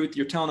telling the truth.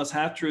 You're telling us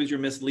half truths. You're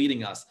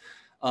misleading us.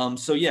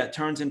 So yeah, it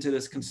turns into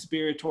this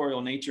conspiratorial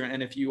nature.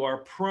 And if you are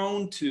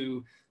prone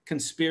to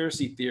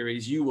conspiracy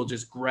theories, you will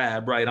just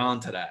grab right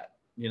onto that,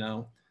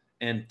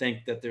 and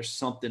think that there's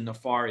something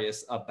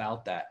nefarious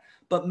about that.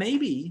 But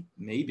maybe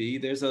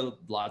there's a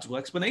logical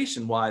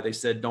explanation why they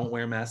said don't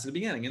wear masks at the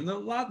beginning. And the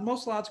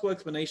most logical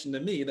explanation to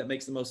me that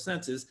makes the most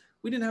sense is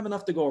we didn't have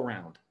enough to go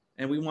around,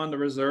 and we wanted to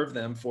reserve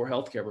them for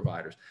healthcare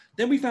providers.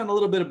 Then we found a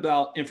little bit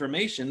about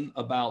information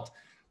about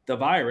the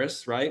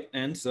virus, right?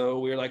 And so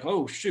we were like,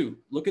 oh shoot,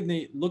 look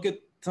at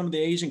some of the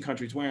Asian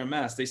countries wearing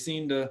masks. They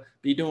seem to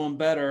be doing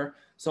better,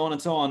 so on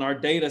and so on. Our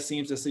data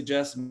seems to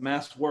suggest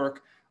masks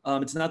work.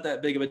 It's not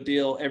that big of a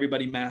deal.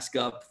 Everybody mask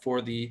up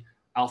for the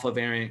alpha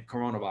variant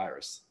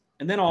coronavirus.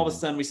 And then all of a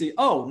sudden we see,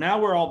 oh, now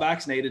we're all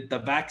vaccinated. The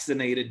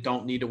vaccinated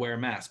don't need to wear a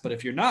mask. But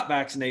if you're not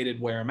vaccinated,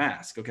 wear a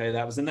mask. Okay,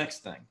 that was the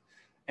next thing.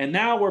 And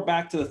now we're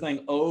back to the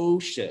thing, oh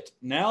shit.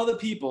 Now the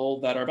people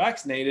that are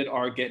vaccinated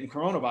are getting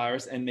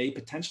coronavirus and may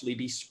potentially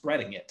be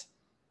spreading it.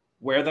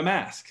 Wear the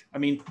mask. I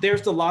mean,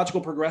 there's the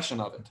logical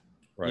progression of it,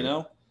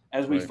 right.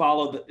 As we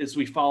follow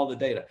the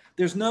data.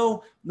 There's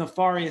no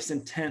nefarious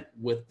intent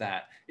with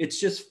that. It's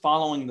just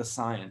following the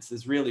science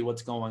is really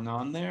what's going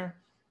on there.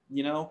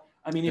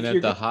 I mean, if you're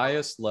at the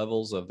highest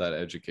levels of that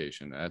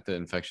education, at the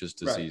infectious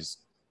disease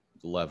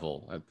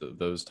level, at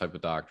those type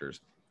of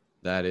doctors,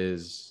 that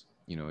is,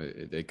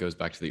 it goes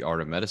back to the art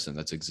of medicine.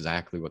 That's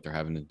exactly what they're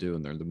having to do.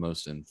 And they're the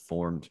most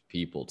informed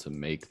people to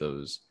make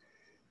those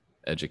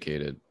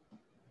educated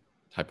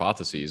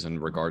hypotheses in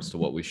regards to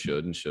what we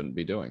should and shouldn't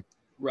be doing.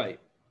 Right.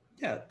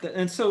 Yeah.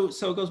 And so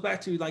it goes back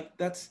to like,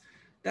 that's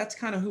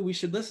kind of who we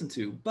should listen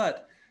to.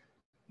 But,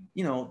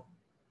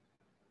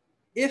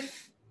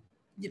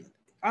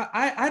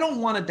 I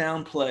don't want to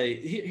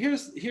downplay.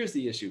 Here's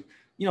the issue.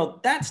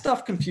 That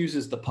stuff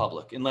confuses the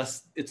public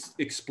unless it's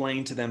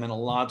explained to them in a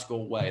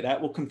logical way. That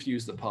will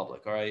confuse the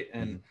public. All right.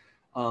 And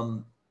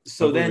so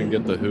hopefully then we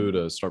can get the WHO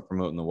to start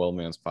promoting the Well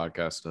Man's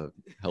podcast to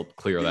help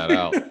clear that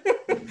out.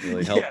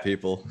 Really help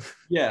people.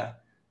 Yeah.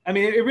 I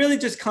mean, it really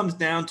just comes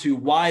down to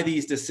why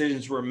these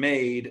decisions were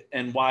made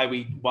and why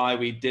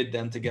we did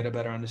them to get a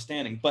better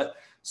understanding. But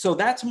so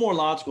that's more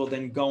logical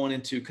than going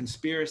into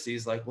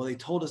conspiracies like, well, they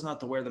told us not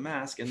to wear the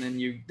mask. And then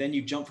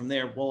you jump from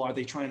there. Well, are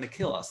they trying to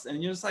kill us?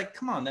 And you're just like,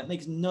 come on, that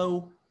makes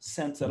no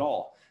sense at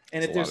all.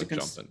 And if there's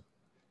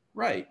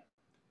right,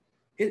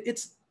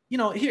 it's,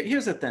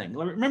 here's the thing.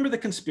 Remember the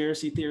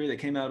conspiracy theory that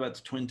came out about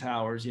the Twin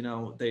Towers?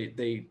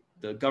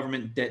 The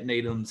government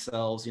detonated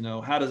themselves.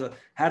 How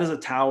does a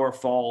tower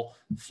fall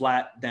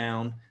flat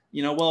down?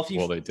 Well,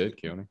 they did,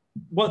 Keoni.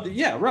 Well,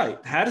 yeah, right.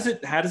 How does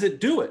it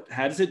do it?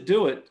 How does it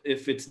do it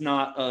if it's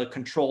not a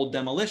controlled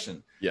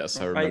demolition? Yes,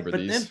 I remember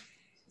these.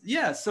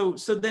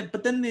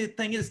 But then the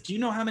thing is, do you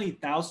know how many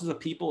thousands of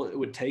people it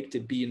would take to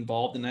be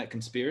involved in that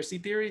conspiracy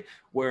theory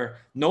where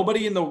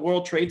nobody in the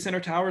World Trade Center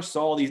tower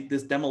saw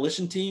this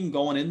demolition team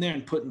going in there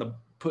and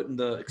putting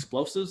the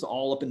explosives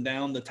all up and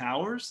down the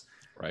towers?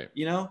 Right.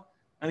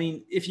 I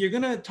mean, if you're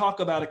going to talk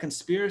about a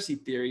conspiracy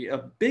theory,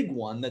 a big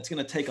one that's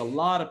going to take a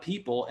lot of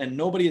people and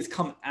nobody has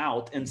come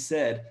out and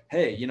said,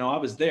 hey, I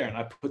was there and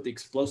I put the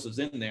explosives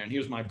in there and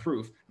here's my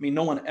proof. I mean,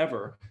 no one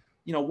ever,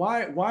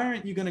 why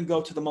aren't you going to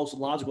go to the most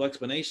logical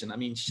explanation? I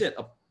mean, shit,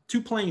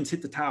 2 planes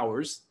hit the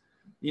towers,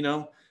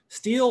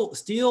 steel,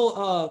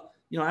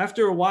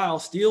 after a while,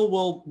 steel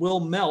will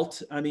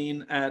melt. I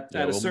mean, at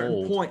a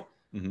certain point.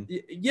 Mm-hmm.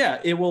 Yeah,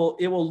 it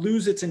will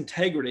lose its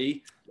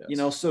integrity.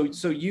 Yes.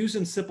 So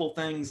using simple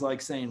things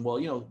like saying,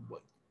 well,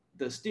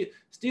 the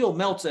steel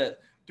melts at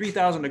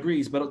 3,000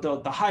 degrees, but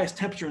the highest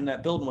temperature in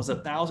that building was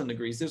 1,000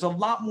 degrees. There's a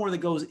lot more that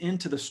goes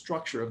into the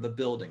structure of the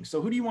building.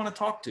 So who do you want to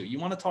talk to? You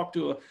want to talk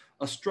to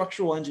a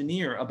structural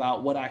engineer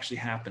about what actually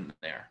happened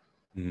there.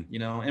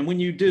 Mm-hmm. And when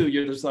you do,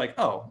 you're just like,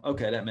 oh,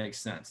 okay, that makes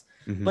sense.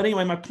 Mm-hmm. But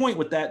anyway, my point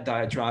with that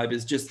diatribe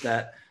is just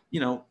that,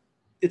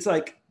 it's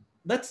like,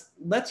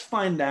 let's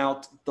find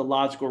out the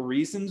logical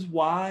reasons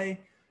why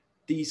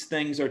these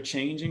things are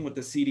changing with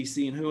the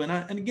CDC and WHO.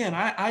 And again,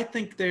 I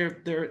think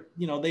they're,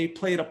 you know, they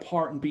played a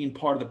part in being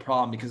part of the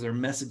problem because their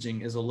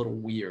messaging is a little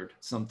weird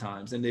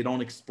sometimes and they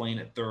don't explain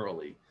it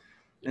thoroughly.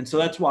 And so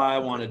that's why I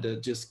wanted to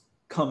just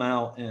come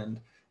out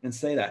and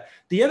say that.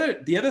 The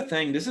other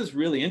thing, this is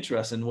really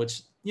interesting,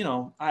 which, you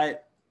know,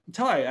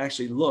 until I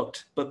actually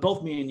looked, but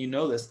both me and you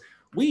know this,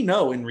 we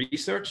know in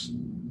research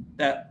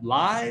that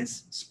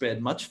lies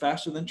spread much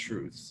faster than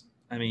truths.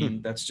 I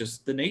mean, that's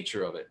just the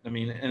nature of it. I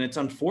mean, and it's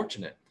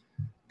unfortunate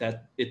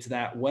that it's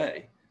that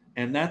way.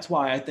 And that's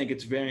why I think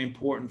it's very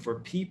important for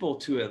people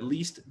to at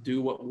least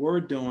do what we're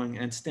doing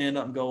and stand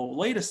up and go,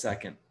 wait a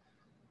second,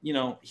 you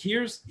know,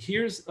 here's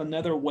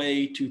another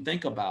way to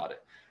think about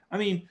it. I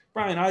mean,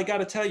 Bryan, I got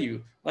to tell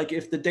you, like,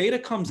 if the data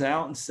comes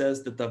out and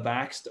says that the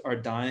vaxxed are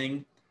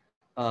dying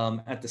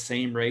at the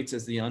same rates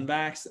as the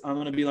unvaxxed, I'm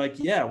going to be like,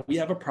 yeah, we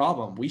have a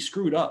problem. We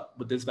screwed up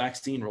with this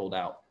vaccine rolled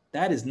out.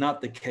 That is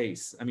not the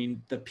case. I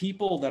mean, the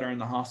people that are in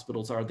the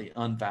hospitals are the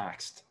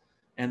unvaxxed,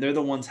 and they're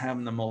the ones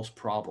having the most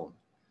problem.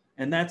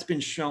 And that's been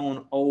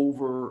shown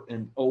over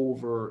and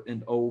over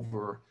and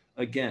over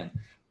again.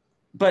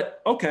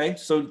 But okay,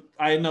 so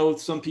I know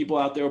some people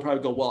out there will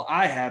probably go, well,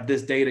 I have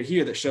this data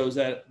here that shows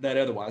that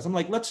otherwise. I'm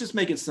like, let's just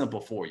make it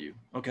simple for you.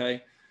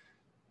 Okay.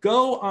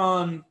 Go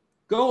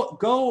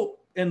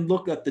and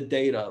look at the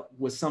data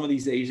with some of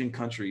these Asian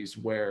countries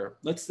where,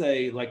 let's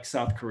say like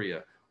South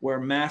Korea, where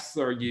masks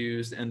are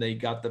used and they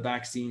got the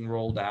vaccine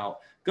rolled out.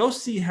 Go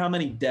see how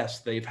many deaths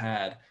they've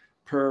had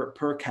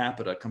per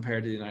capita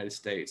compared to the United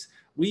States.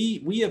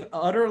 We have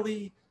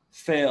utterly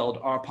failed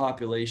our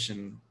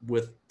population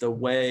with the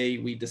way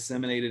we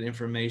disseminated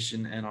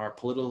information and our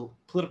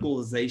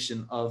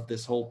politicalization of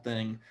this whole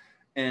thing,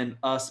 and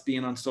us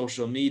being on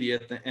social media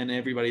and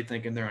everybody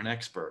thinking they're an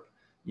expert,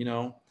 you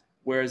know,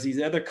 whereas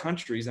these other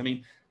countries, I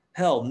mean,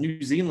 hell,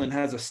 New Zealand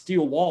has a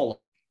steel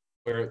wall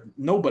where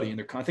nobody in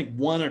their country, I think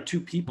 1 or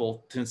 2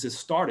 people since it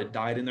started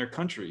died in their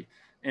country.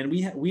 And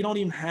we don't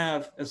even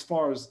have, as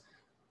far as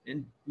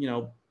in, you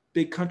know,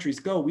 big countries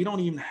go, we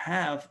don't even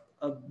have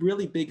a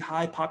really big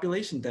high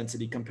population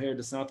density compared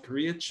to South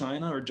Korea,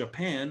 China, or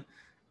Japan.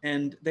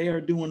 And they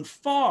are doing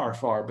far,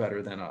 far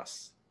better than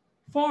us,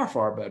 far,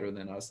 far better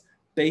than us,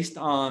 based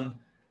on,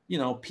 you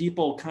know,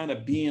 people kind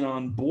of being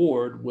on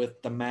board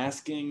with the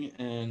masking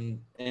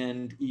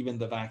and even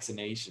the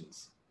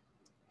vaccinations.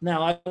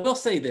 Now, I will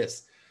say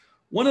this.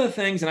 One of the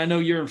things, and I know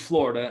you're in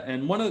Florida,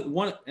 and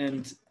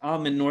and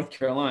I'm in North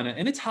Carolina,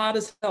 and it's hot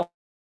as hell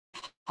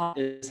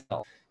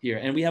here,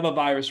 and we have a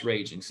virus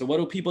raging. So what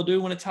do people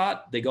do when it's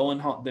hot? They go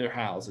in their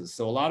houses.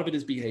 So a lot of it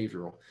is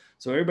behavioral.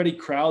 So everybody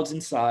crowds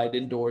inside,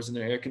 indoors in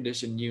their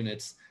air-conditioned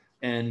units,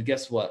 and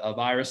guess what? A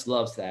virus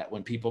loves that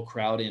when people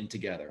crowd in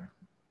together.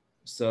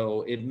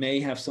 So it may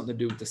have something to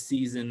do with the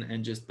season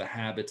and just the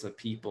habits of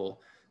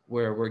people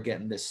where we're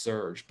getting this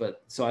surge.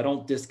 But so I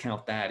don't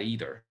discount that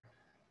either.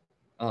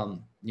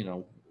 You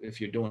know,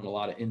 if you're doing a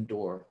lot of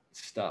indoor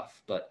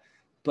stuff, but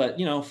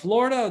you know,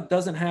 Florida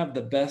doesn't have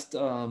the best,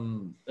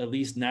 at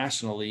least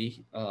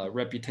nationally,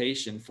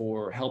 reputation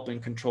for helping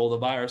control the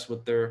virus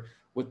with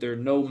their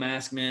no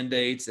mask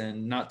mandates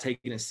and not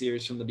taking it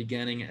serious from the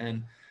beginning.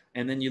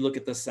 And then you look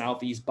at the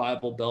Southeast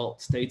Bible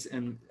Belt states,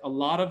 and a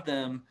lot of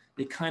them,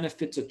 it kind of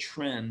fits a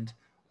trend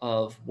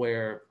of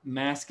where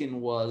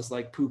masking was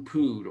like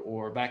poo-pooed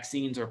or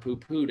vaccines are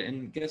poo-pooed.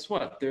 And guess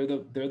what? They're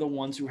the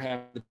ones who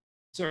have the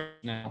surge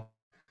now.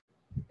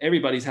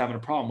 Everybody's having a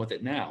problem with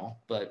it now,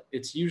 but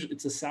it's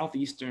the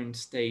southeastern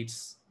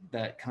states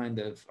that kind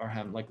of are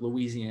having, like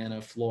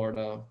Louisiana,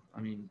 Florida. I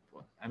mean,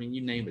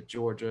 you name it,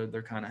 Georgia.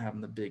 They're kind of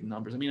having the big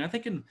numbers. I mean, I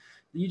think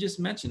you just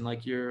mentioned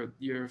like your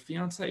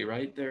fiance,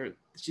 right?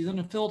 She's in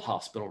a field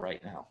hospital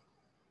right now.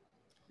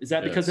 Is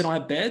that because they don't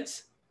have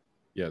beds?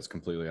 Yeah, it's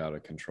completely out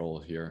of control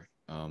here.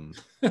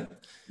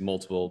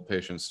 Multiple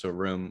patients to a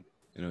room.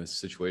 You know, a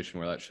situation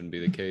where that shouldn't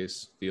be the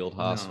case. Field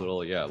hospital,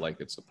 no. Yeah,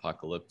 like it's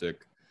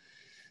apocalyptic.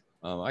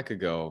 I could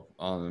go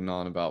on and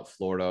on about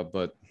Florida,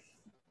 but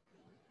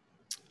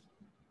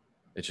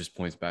it just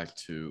points back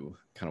to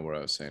kind of what I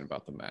was saying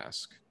about the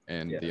mask.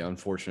 And the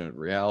unfortunate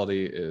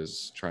reality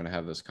is trying to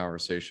have this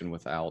conversation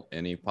without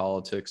any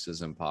politics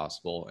is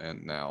impossible.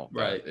 And now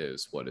that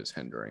is what is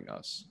hindering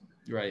us.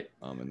 Right.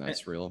 And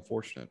that's real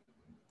unfortunate.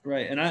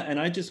 Right. And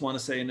I just want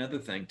to say another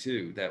thing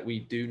too, that we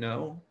do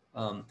know,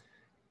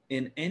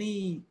 in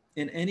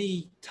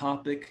any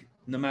topic,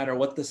 no matter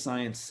what the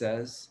science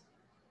says,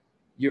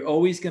 you're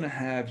always going to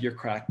have your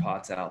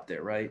crackpots out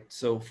there, right?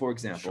 So, for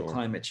example,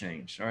 climate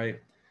change,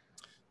 right?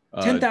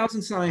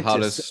 10,000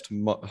 scientists.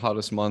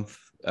 Hottest month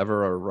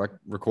ever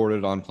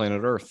recorded on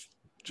planet Earth,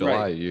 July.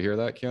 Right. You hear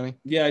that, Keoni?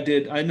 Yeah, I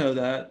did. I know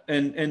that.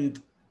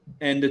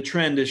 And the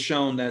trend has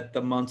shown that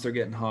the months are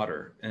getting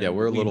hotter. And yeah,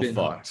 we're a little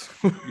fucked.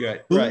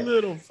 Right. A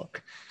little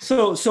fucked.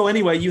 So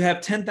anyway, you have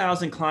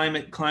 10,000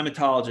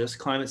 climatologists,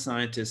 climate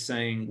scientists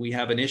saying we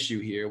have an issue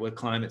here with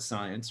climate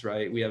science,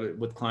 right? We have it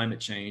with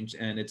climate change,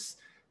 and it's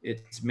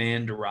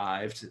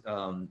man-derived.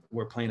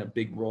 We're playing a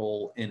big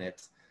role in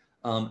it.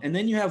 And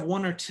then you have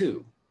 1 or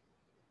 2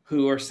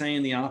 who are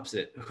saying the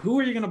opposite. Who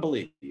are you going to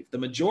believe? The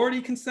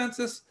majority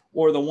consensus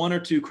or the one or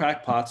two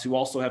crackpots who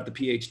also have the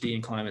PhD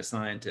in climate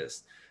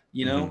scientists,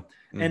 you know?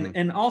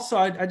 And also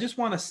I just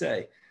want to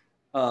say,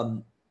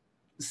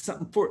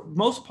 for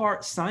most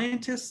part,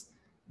 scientists,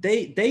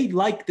 they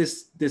like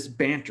this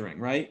bantering,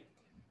 right?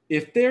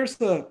 If there's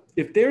a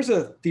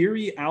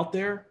theory out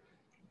there,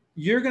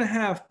 you're going to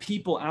have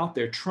people out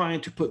there trying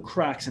to put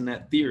cracks in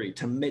that theory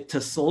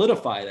to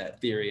solidify that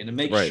theory and to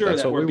make sure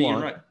that we're being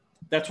right.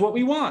 That's what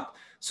we want.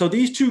 So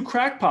these two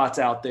crackpots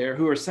out there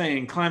who are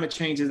saying climate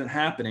change isn't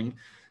happening,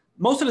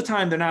 most of the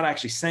time they're not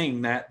actually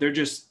saying that. They're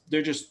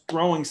just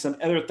throwing some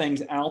other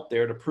things out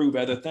there to prove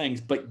other things.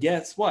 But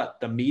guess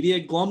what? The media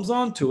glums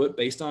onto it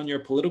based on your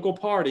political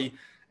party,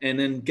 and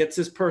then gets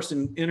this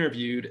person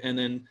interviewed, and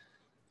then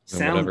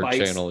sound bites,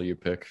 channel you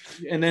pick,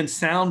 and then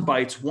sound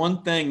bites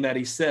one thing that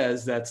he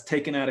says that's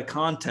taken out of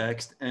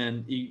context,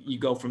 and you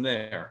go from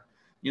there.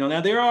 You know,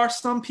 now there are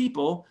some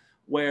people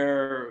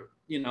where,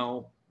 you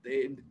know,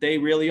 they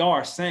really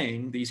are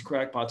saying, these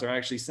crackpots are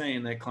actually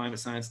saying that climate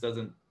science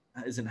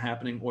isn't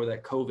happening, or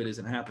that COVID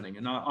isn't happening.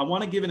 And I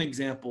want to give an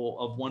example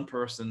of one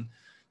person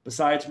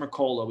besides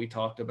Mercola we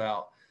talked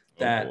about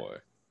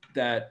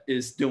that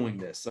is doing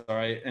this. All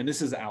right. And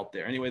this is out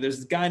there. Anyway, there's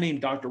this guy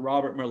named Dr.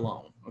 Robert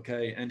Malone.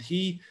 Okay. And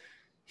he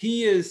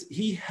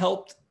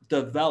helped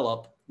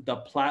develop the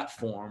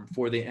platform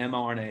for the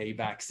mRNA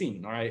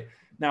vaccine. All right.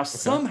 Now,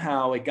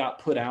 somehow it got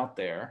put out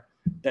there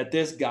that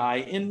this guy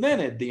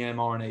invented the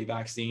mRNA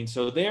vaccine.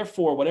 So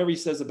therefore, whatever he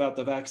says about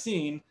the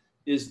vaccine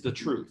is the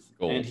truth.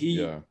 And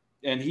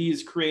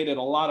he's created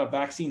a lot of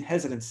vaccine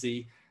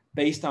hesitancy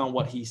based on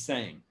what he's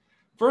saying.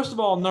 First of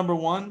all, number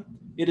one,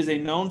 it is a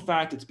known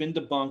fact. It's been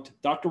debunked.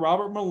 Dr.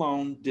 Robert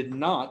Malone did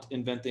not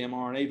invent the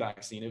mRNA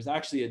vaccine. It was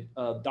actually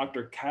a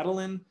Dr.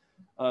 Catalin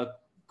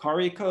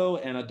Carico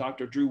and a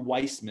Dr. Drew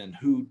Weissman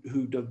who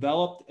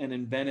developed and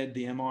invented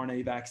the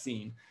mRNA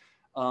vaccine.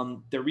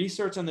 The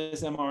research on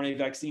this mRNA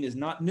vaccine is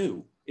not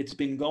new. It's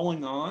been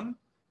going on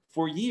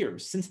for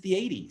years, since the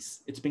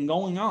 80s. It's been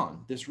going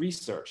on, this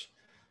research.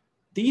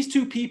 These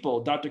two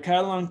people, Dr.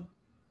 Catalin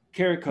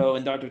Carico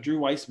and Dr. Drew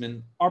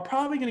Weissman, are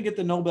probably going to get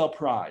the Nobel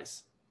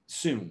Prize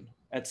soon,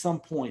 at some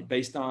point,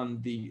 based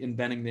on the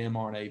inventing the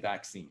mRNA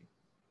vaccine.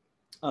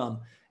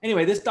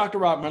 Anyway, this Dr.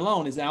 Robert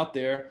Malone is out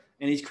there,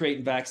 and he's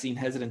creating vaccine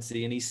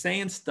hesitancy, and he's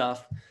saying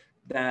stuff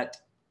that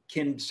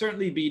can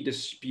certainly be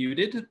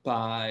disputed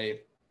by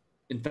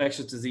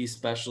infectious disease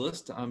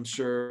specialists. I'm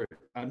sure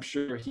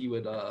he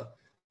would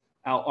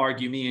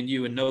out-argue me and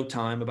you in no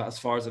time about as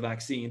far as a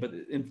vaccine, but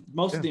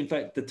of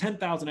the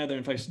 10,000 other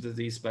infectious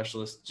disease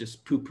specialists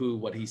just poo-poo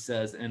what he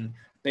says, and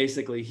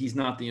basically he's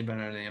not the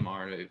inventor of the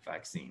mRNA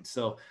vaccine.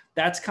 So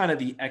that's kind of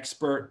the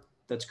expert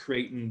that's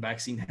creating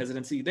vaccine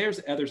hesitancy.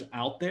 There's others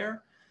out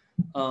there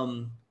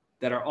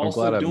that are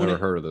also doing it. I'm glad I've never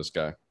heard of this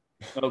guy.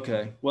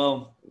 Okay,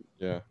 well,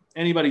 yeah.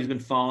 Anybody who's been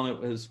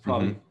following it has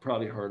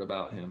probably heard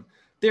about him.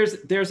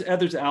 There's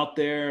others out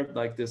there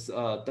like this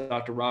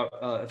Dr. Rob,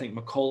 I think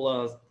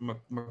Mercola,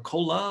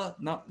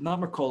 not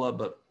Mercola,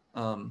 but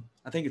I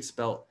think it's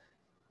spelled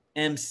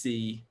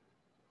MCOULLOUGH,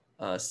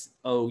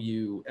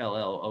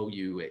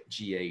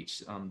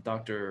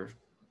 Dr.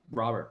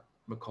 Robert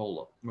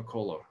Mercola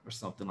or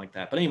something like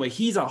that. But anyway,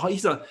 he's a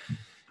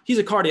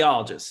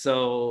cardiologist.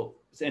 So,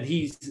 and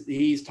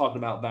he's talking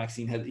about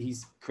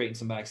he's creating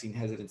some vaccine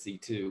hesitancy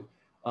too.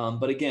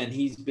 But again,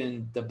 he's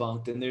been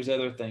debunked, and there's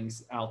other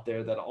things out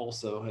there that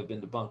also have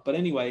been debunked. But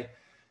anyway,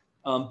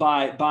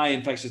 by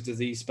infectious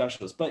disease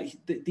specialists. But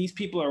these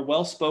people are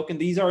well-spoken.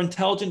 These are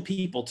intelligent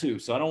people too.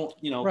 So I don't,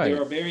 right.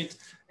 There are variants,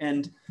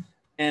 and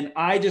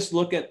I just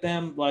look at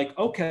them like,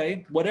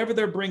 okay, whatever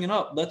they're bringing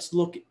up, let's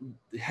look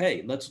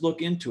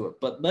into it.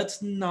 But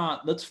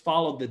let's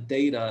follow the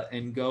data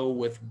and go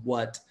with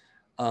what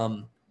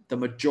the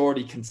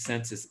majority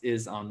consensus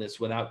is on this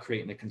without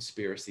creating a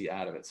conspiracy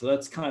out of it. So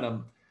that's kind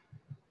of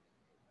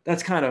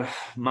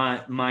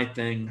my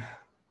thing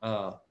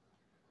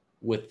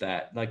with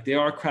that. Like, there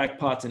are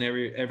crackpots in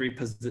every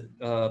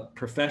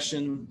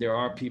profession. There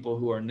are people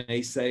who are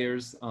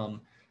naysayers.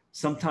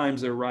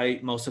 Sometimes they're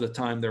right. Most of the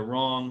time they're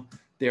wrong.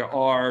 There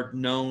are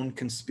known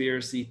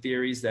conspiracy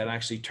theories that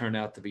actually turn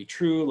out to be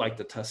true, like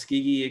the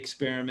Tuskegee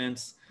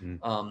experiments.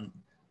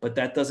 But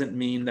that doesn't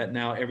mean that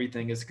now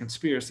everything is a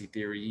conspiracy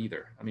theory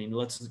either. I mean,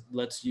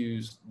 let's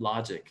use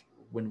logic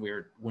when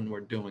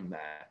we're doing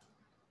that.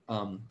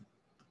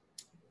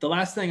 The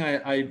last thing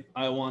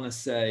I want to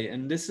say,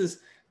 and this is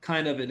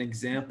kind of an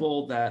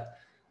example that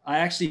I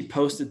actually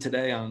posted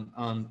today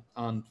on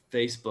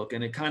Facebook,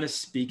 and it kind of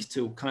speaks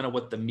to kind of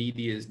what the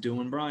media is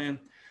doing, Brian.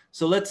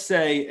 So let's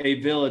say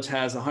a village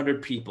has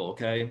 100 people,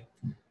 okay,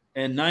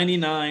 and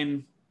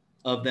 99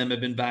 of them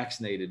have been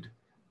vaccinated.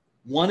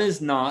 One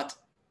is not,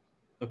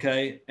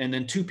 okay, and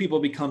then 2 people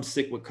become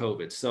sick with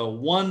COVID. So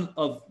one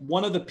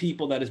of the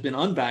people that has been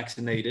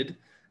unvaccinated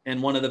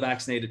and one of the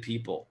vaccinated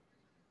people.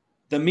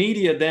 The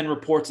media then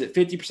reports that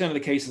 50% of the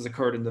cases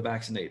occurred in the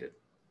vaccinated.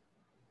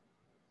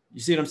 You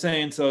see what I'm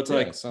saying? So it's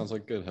it sounds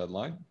like a good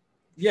headline.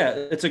 Yeah,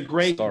 it's a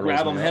great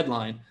grab 'em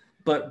headline.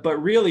 But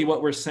really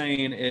what we're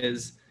saying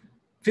is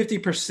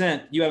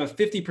 50%, you have a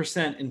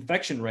 50%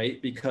 infection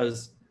rate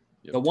because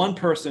The one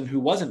person who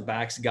wasn't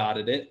vaxxed got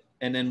it.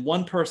 And then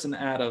one person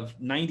out of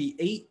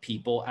 98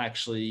 people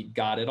actually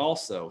got it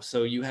also.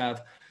 So you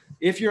have,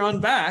 if you're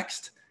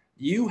unvaxxed,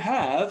 you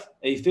have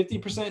a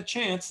 50%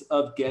 chance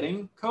of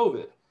getting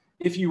COVID.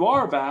 If you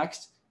are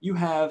vaxxed, you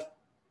have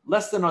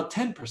less than a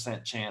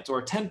 10% chance or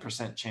a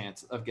 10%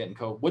 chance of getting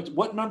COVID.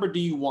 What number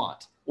do you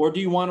want? Or do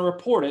you want to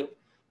report it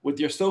with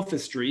your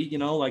sophistry,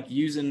 like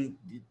using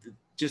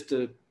just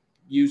to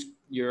use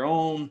your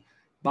own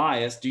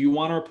bias? Do you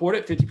want to report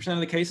it? 50% of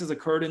the cases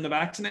occurred in the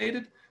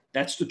vaccinated.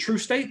 That's the true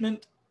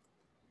statement,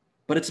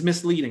 but it's a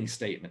misleading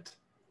statement.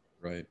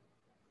 Right.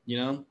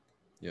 Yeah.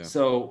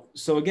 So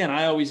again,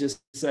 I always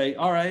just say,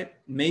 all right,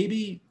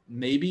 maybe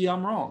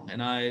I'm wrong.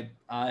 And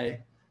I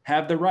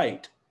have the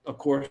right, of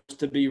course,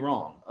 to be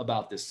wrong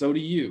about this. So do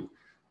you.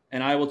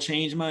 And I will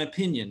change my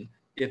opinion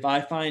if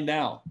I find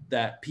out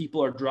that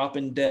people are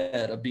dropping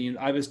dead of being,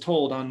 I was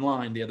told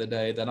online the other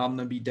day that I'm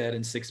going to be dead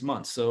in 6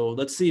 months. So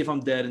let's see if I'm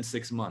dead in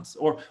 6 months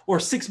or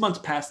 6 months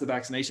past the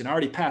vaccination. I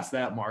already passed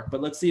that mark, but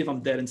let's see if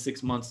I'm dead in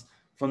 6 months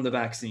from the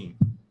vaccine.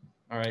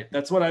 All right.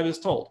 That's what I was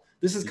told.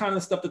 This is kind of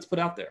the stuff that's put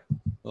out there.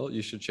 Well,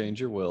 you should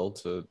change your will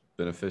to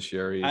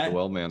beneficiary of the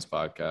Well Man's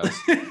podcast.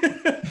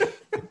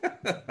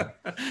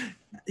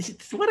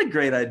 What a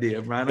great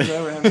idea, Brian. I'm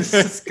glad we're having this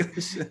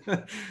discussion.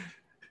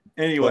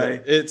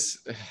 Anyway,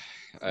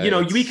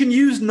 but we can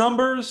use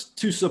numbers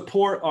to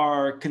support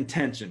our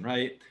contention,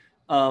 right?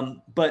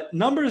 But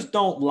numbers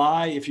don't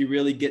lie if you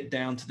really get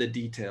down to the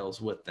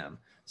details with them.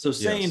 So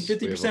saying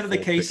 50% of the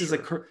cases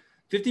occur,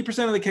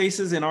 50% of the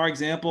cases in our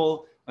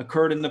example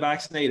occurred in the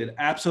vaccinated.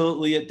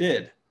 Absolutely, it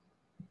did.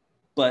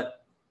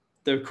 But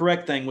the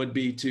correct thing would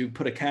be to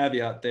put a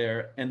caveat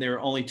there, and there are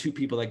only 2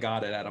 people that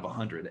got it out of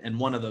 100, and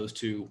one of those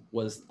 2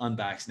 was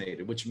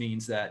unvaccinated, which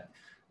means that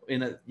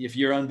if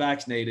you're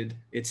unvaccinated,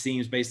 it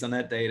seems based on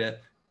that data,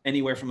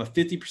 anywhere from a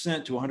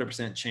 50% to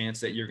 100% chance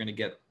that you're going to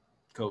get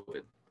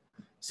COVID.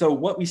 So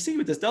what we see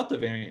with this Delta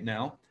variant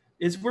now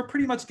is we're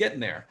pretty much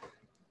getting there.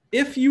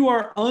 If you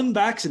are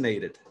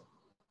unvaccinated,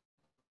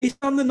 based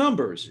on the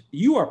numbers,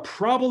 you are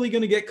probably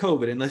going to get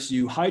COVID unless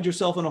you hide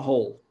yourself in a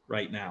hole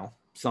right now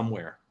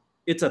somewhere.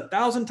 It's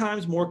 1,000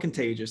 times more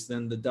contagious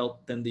than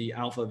the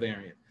Alpha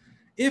variant.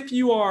 If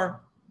you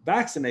are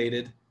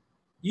vaccinated,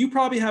 you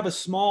probably have a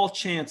small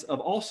chance of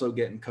also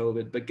getting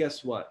COVID, but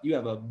guess what? You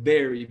have a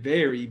very,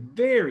 very,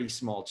 very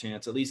small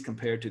chance, at least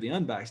compared to the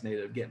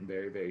unvaccinated, of getting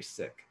very, very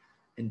sick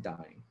and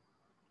dying.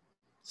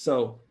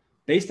 So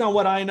based on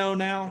what I know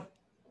now,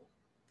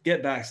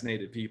 get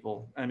vaccinated,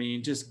 people. I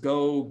mean, just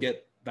go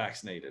get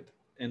vaccinated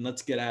and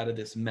let's get out of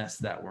this mess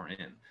that we're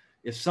in.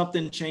 If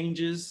something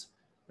changes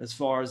as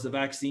far as the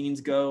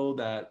vaccines go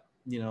that,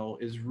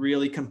 is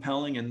really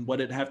compelling, and what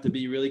it'd have to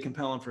be really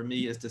compelling for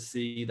me is to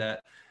see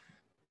that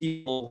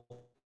people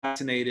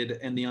vaccinated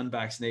and the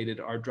unvaccinated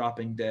are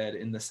dropping dead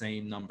in the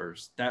same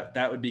numbers.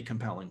 That would be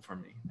compelling for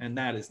me. And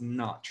that is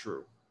not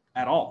true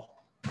at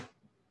all.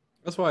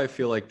 That's why I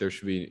feel like there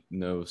should be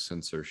no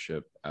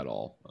censorship at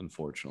all,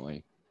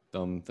 unfortunately.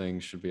 Dumb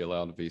things should be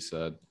allowed to be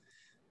said.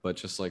 But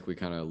just like we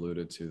kind of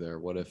alluded to there,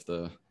 what if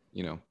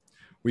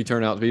we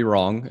turn out to be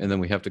wrong, and then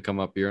we have to come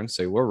up here and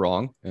say we're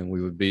wrong, and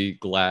we would be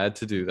glad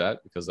to do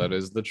that because that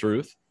is the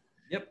truth.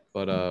 Yep.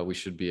 But we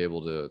should be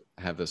able to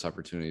have this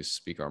opportunity to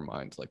speak our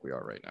minds like we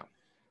are right now.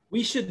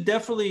 We should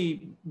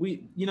definitely,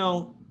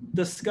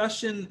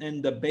 discussion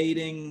and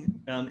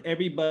debating,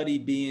 everybody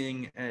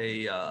being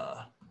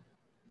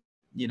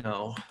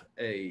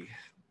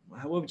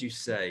what would you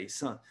say?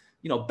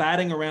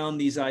 Batting around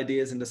these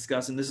ideas and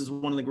discussing. This is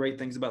one of the great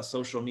things about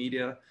social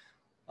media.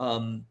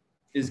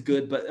 Is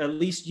good, but at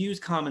least use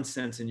common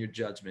sense in your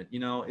judgment.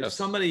 If yes.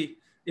 somebody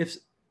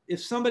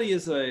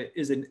is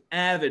an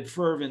avid,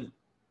 fervent,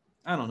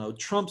 I don't know,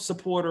 Trump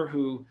supporter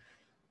who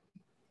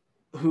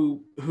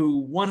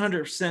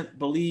 100%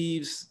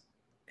 believes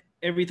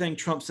everything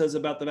Trump says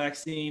about the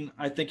vaccine,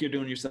 I think you're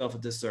doing yourself a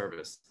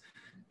disservice.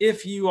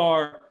 If you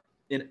are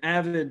an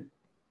avid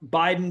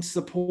Biden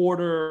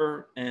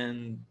supporter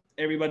and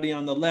everybody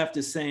on the left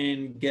is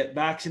saying get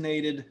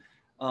vaccinated,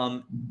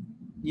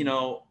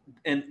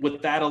 and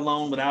with that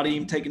alone, without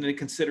even taking into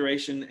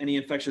consideration any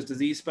infectious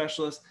disease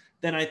specialist,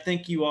 then I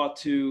think you ought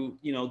to,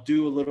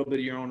 do a little bit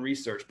of your own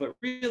research. But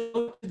really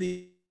go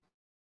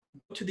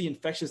to the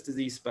infectious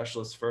disease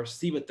specialist first,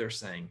 see what they're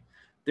saying.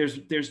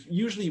 There's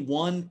usually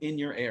one in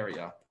your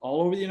area,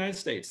 all over the United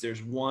States.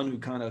 There's one who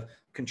kind of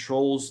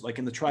controls, like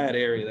in the Triad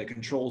area, that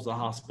controls the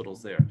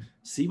hospitals there.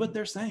 See what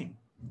they're saying.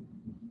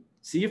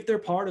 See if they're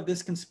part of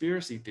this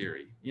conspiracy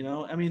theory.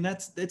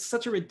 It's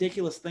such a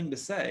ridiculous thing to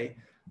say.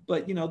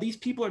 But, these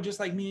people are just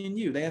like me and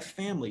you. They have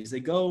families.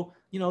 They go,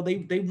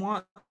 they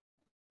want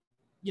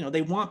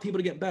people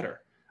to get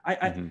better.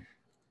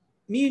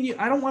 Me and you,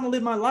 I don't want to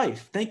live my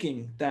life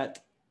thinking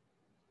that,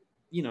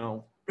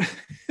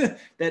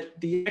 that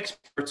the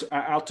experts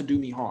are out to do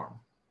me harm.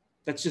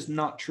 That's just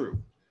not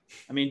true.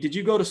 Did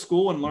you go to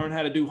school and learn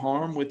how to do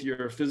harm with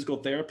your physical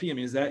therapy?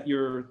 Is that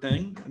your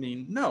thing?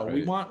 No, right.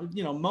 We want,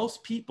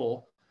 most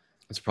people.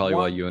 That's probably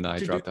why you and I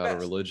dropped out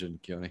of religion,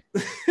 Keoni.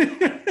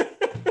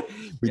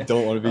 We Yeah.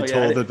 don't want to be Oh,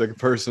 yeah, told that the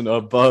person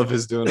above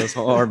is doing us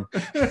harm.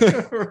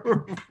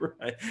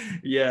 Right.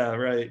 Yeah,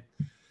 right.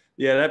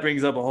 Yeah, that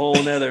brings up a whole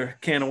nother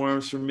can of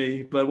worms for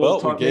me. But we'll Well,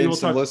 we talk. Maybe gained we'll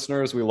some talk.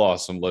 listeners. We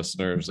lost some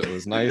listeners. It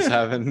was nice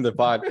having the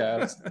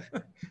podcast.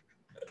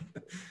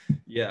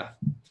 Yeah.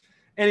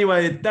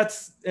 Anyway,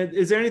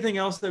 is there anything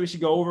else that we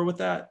should go over with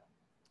that?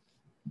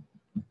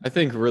 I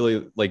think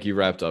really, like you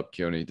wrapped up,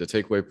 Keoni, the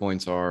takeaway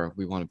points are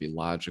we want to be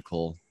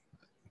logical.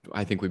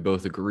 I think we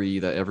both agree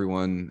that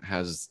everyone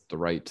has the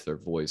right to their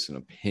voice and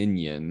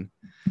opinion.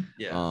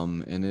 Yeah.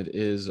 And it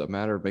is a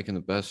matter of making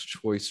the best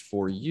choice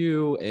for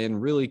you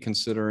and really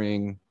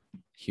considering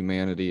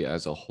humanity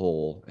as a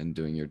whole and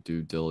doing your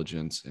due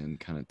diligence and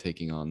kind of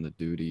taking on the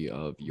duty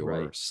of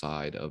your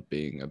side of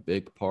being a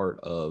big part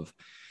of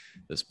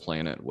this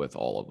planet with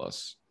all of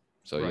us.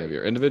 So you have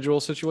your individual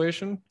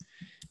situation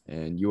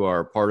and you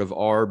are part of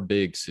our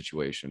big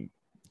situation.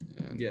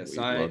 And yes, we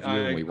love you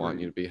and we agree. want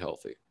you to be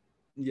healthy.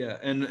 Yeah.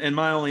 And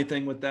my only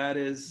thing with that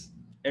is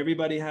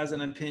everybody has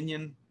an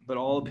opinion, but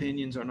all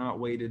opinions are not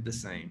weighted the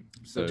same.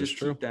 So just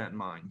keep that in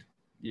mind.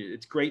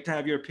 It's great to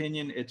have your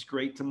opinion. It's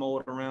great to mull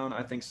it around.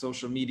 I think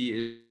social media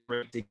is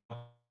great,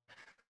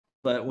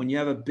 but when you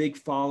have a big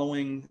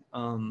following,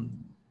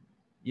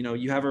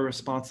 you have a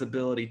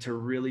responsibility to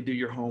really do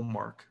your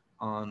homework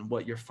on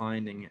what you're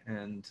finding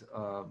and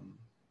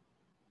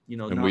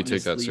and we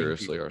take that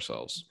seriously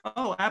ourselves.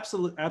 Oh,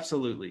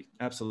 absolutely.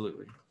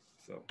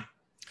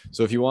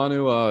 So if you want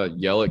to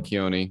yell at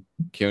Keoni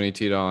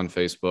Tita on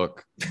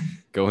Facebook,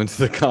 go into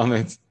the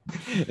comments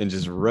and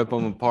just rip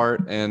them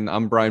apart. And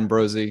I'm Bryan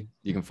Brozy.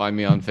 You can find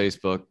me on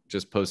Facebook,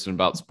 just posting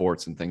about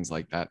sports and things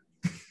like that.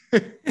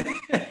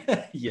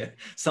 Yeah,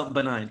 something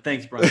benign.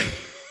 Thanks, Bryan.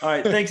 All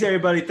right. Thanks,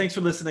 everybody. Thanks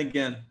for listening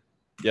again.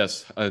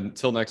 Yes.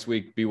 Until next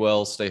week, be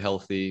well, stay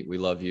healthy. We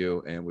love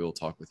you, and we will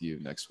talk with you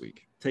next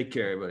week. Take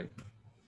care, everybody.